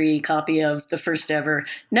rudimentary copy of the first ever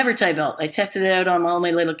never tie belt. I tested it out on all my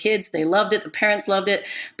little kids. They loved it. The parents loved it.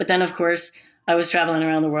 But then, of course, I was traveling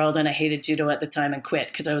around the world and I hated judo at the time and quit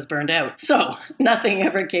because I was burned out. So nothing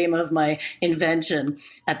ever came of my invention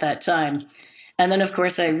at that time. And then, of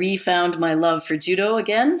course, I refound my love for judo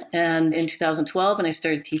again, and in 2012, and I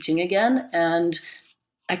started teaching again. And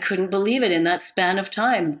I couldn't believe it. In that span of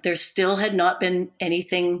time, there still had not been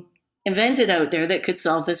anything invented out there that could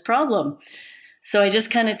solve this problem. So I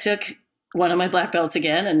just kind of took one of my black belts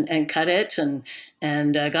again and cut it and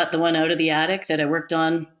got the one out of the attic that I worked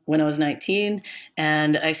on when I was 19.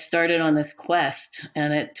 And I started on this quest,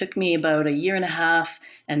 and it took me about 1.5 years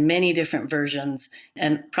and many different versions,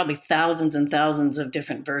 and probably thousands and thousands of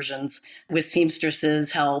different versions, with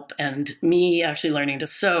seamstresses' help and me actually learning to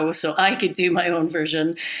sew so I could do my own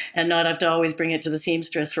version and not have to always bring it to the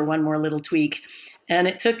seamstress for one more little tweak. And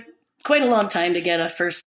it took quite a long time to get a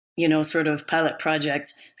first sort of pilot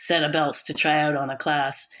project set of belts to try out on a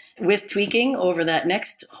class, with tweaking over that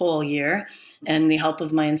next whole year and the help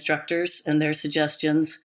of my instructors and their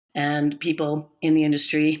suggestions and people in the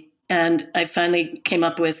industry. And I finally came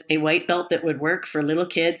up with a white belt that would work for little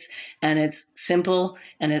kids, and it's simple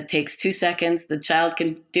and it takes 2 seconds. The child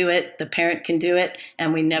can do it, the parent can do it,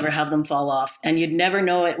 and we never have them fall off. And you'd never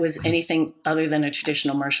know it was anything other than a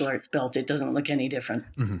traditional martial arts belt. It doesn't look any different.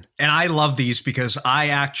 Mm-hmm. And I love these because I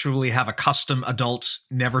actually have a custom adult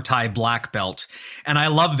never tie black belt. And I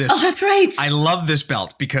love this. Oh, that's right. I love this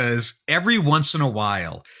belt because every once in a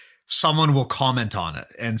while, someone will comment on it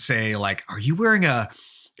and say like, are you wearing a...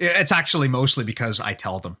 It's actually mostly because I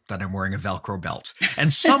tell them that I'm wearing a Velcro belt,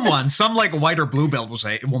 and some like white or blue belt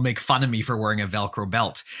will make fun of me for wearing a Velcro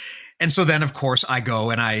belt. And so then, of course, I go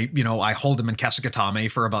and I hold them in Kesagatame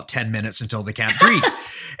for about 10 minutes until they can't breathe.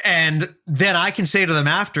 And then I can say to them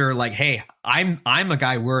after, like, hey, I'm a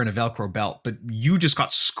guy wearing a Velcro belt, but you just got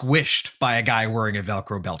squished by a guy wearing a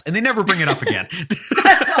Velcro belt. And they never bring it up again.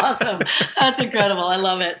 That's awesome. That's incredible. I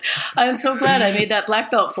love it. I'm so glad I made that black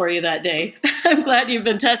belt for you that day. I'm glad you've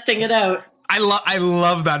been testing it out. I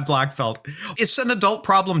love that black belt. It's an adult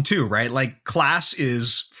problem too, right? Like class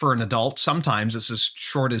is for an adult. Sometimes it's as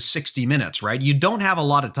short as 60 minutes, right? You don't have a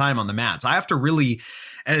lot of time on the mats. I have to really,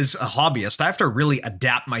 as a hobbyist, I have to really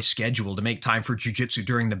adapt my schedule to make time for jiu-jitsu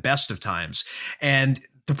during the best of times. And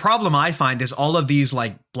the problem I find is all of these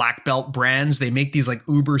like black belt brands. They make these like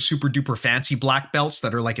uber super duper fancy black belts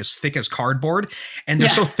that are like as thick as cardboard, and they're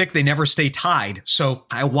so thick they never stay tied. So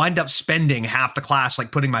I wind up spending half the class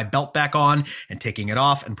like putting my belt back on and taking it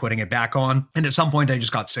off and putting it back on. And at some point I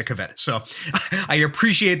just got sick of it. So I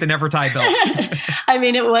appreciate the never tie belt. I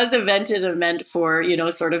mean, it was invented and meant for,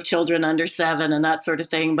 sort of children under 7 and that sort of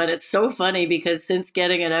thing. But it's so funny because since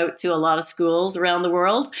getting it out to a lot of schools around the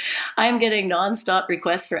world, I'm getting nonstop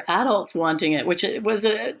requests for adults wanting it, which was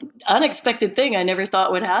an unexpected thing I never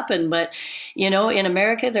thought would happen. But, in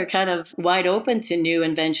America, they're kind of wide open to new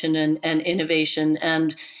invention and innovation.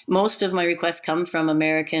 And most of my requests come from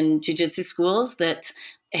American jiu-jitsu schools that,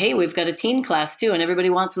 hey, we've got a teen class too, and everybody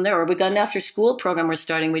wants them there. Or we've got an after-school program we're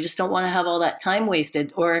starting. We just don't want to have all that time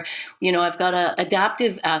wasted. Or, I've got an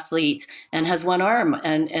adaptive athlete and has one arm,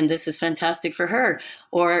 and this is fantastic for her.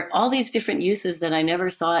 Or all these different uses that I never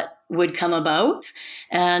thought would come about.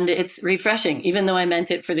 And it's refreshing. Even though I meant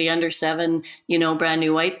it for the under 7, brand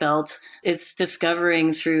new white belt, it's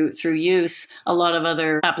discovering through use a lot of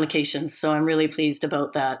other applications. So I'm really pleased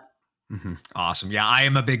about that. Mm-hmm. Awesome. Yeah, I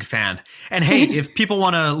am a big fan. And hey, if people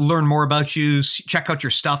want to learn more about you, check out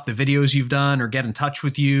your stuff, the videos you've done, or get in touch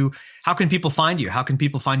with you, how can people find you? How can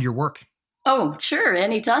people find your work? Oh, sure.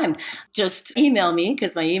 Anytime. Just email me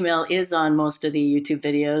because my email is on most of the YouTube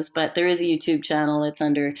videos, but there is a YouTube channel. It's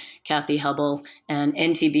under Kathy Hubble and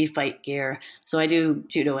NTB Fight Gear. So I do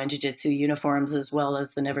judo and jiu-jitsu uniforms as well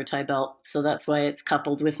as the never tie belt. So that's why it's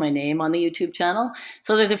coupled with my name on the YouTube channel.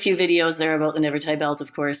 So there's a few videos there about the never tie belt,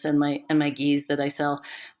 of course, and my gis that I sell.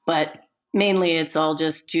 But mainly it's all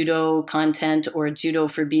just judo content or judo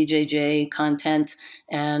for BJJ content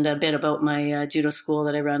and a bit about my judo school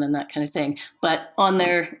that I run and that kind of thing. But on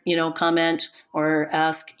there, comment or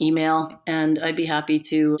ask, email, and I'd be happy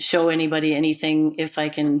to show anybody anything if I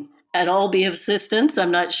can at all be of assistance.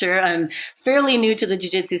 I'm not sure. I'm fairly new to the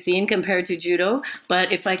jiu-jitsu scene compared to judo,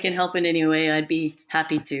 but if I can help in any way, I'd be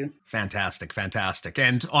happy to. Fantastic. Fantastic.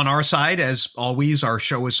 And on our side, as always, our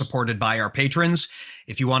show is supported by our patrons.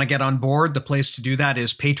 If you want to get on board, the place to do that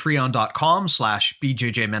is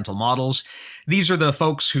patreon.com/BJJ Mental Models. These are the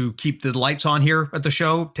folks who keep the lights on here at the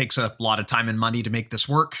show. It takes a lot of time and money to make this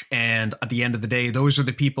work. And at the end of the day, those are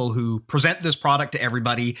the people who present this product to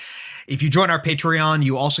everybody. If you join our Patreon,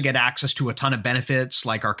 you also get access to a ton of benefits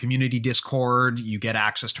like our community Discord. You get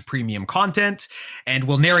access to premium content, and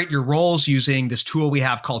we'll narrate your roles using this tool we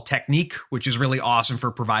have called Technique, which is really awesome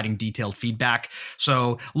for providing detailed feedback.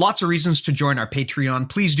 So lots of reasons to join our Patreon.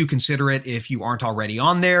 Please do consider it if you aren't already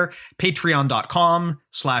on there.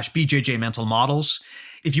 Patreon.com/BJJ Mental Models.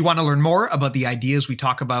 If you want to learn more about the ideas we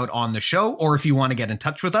talk about on the show, or if you want to get in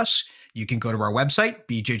touch with us, you can go to our website,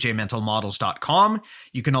 bjjmentalmodels.com.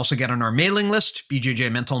 You can also get on our mailing list,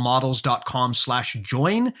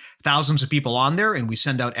 bjjmentalmodels.com/join. Thousands of people on there, and we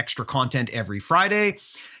send out extra content every Friday.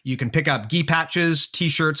 You can pick up gi patches,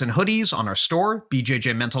 t-shirts, and hoodies on our store,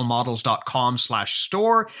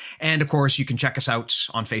 bjjmentalmodels.com/store. And of course, you can check us out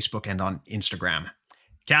on Facebook and on Instagram.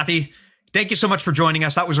 Kathy, thank you so much for joining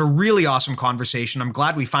us. That was a really awesome conversation. I'm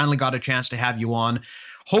glad we finally got a chance to have you on.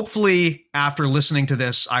 Hopefully, after listening to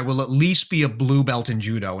this, I will at least be a blue belt in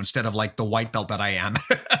judo instead of like the white belt that I am.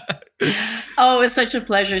 Oh, it was such a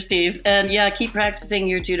pleasure, Steve. And yeah, keep practicing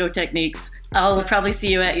your judo techniques. I'll probably see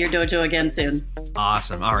you at your dojo again soon.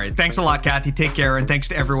 Awesome. All right. Thanks a lot, Kathy. Take care. And thanks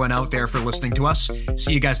to everyone out there for listening to us.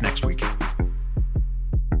 See you guys next week.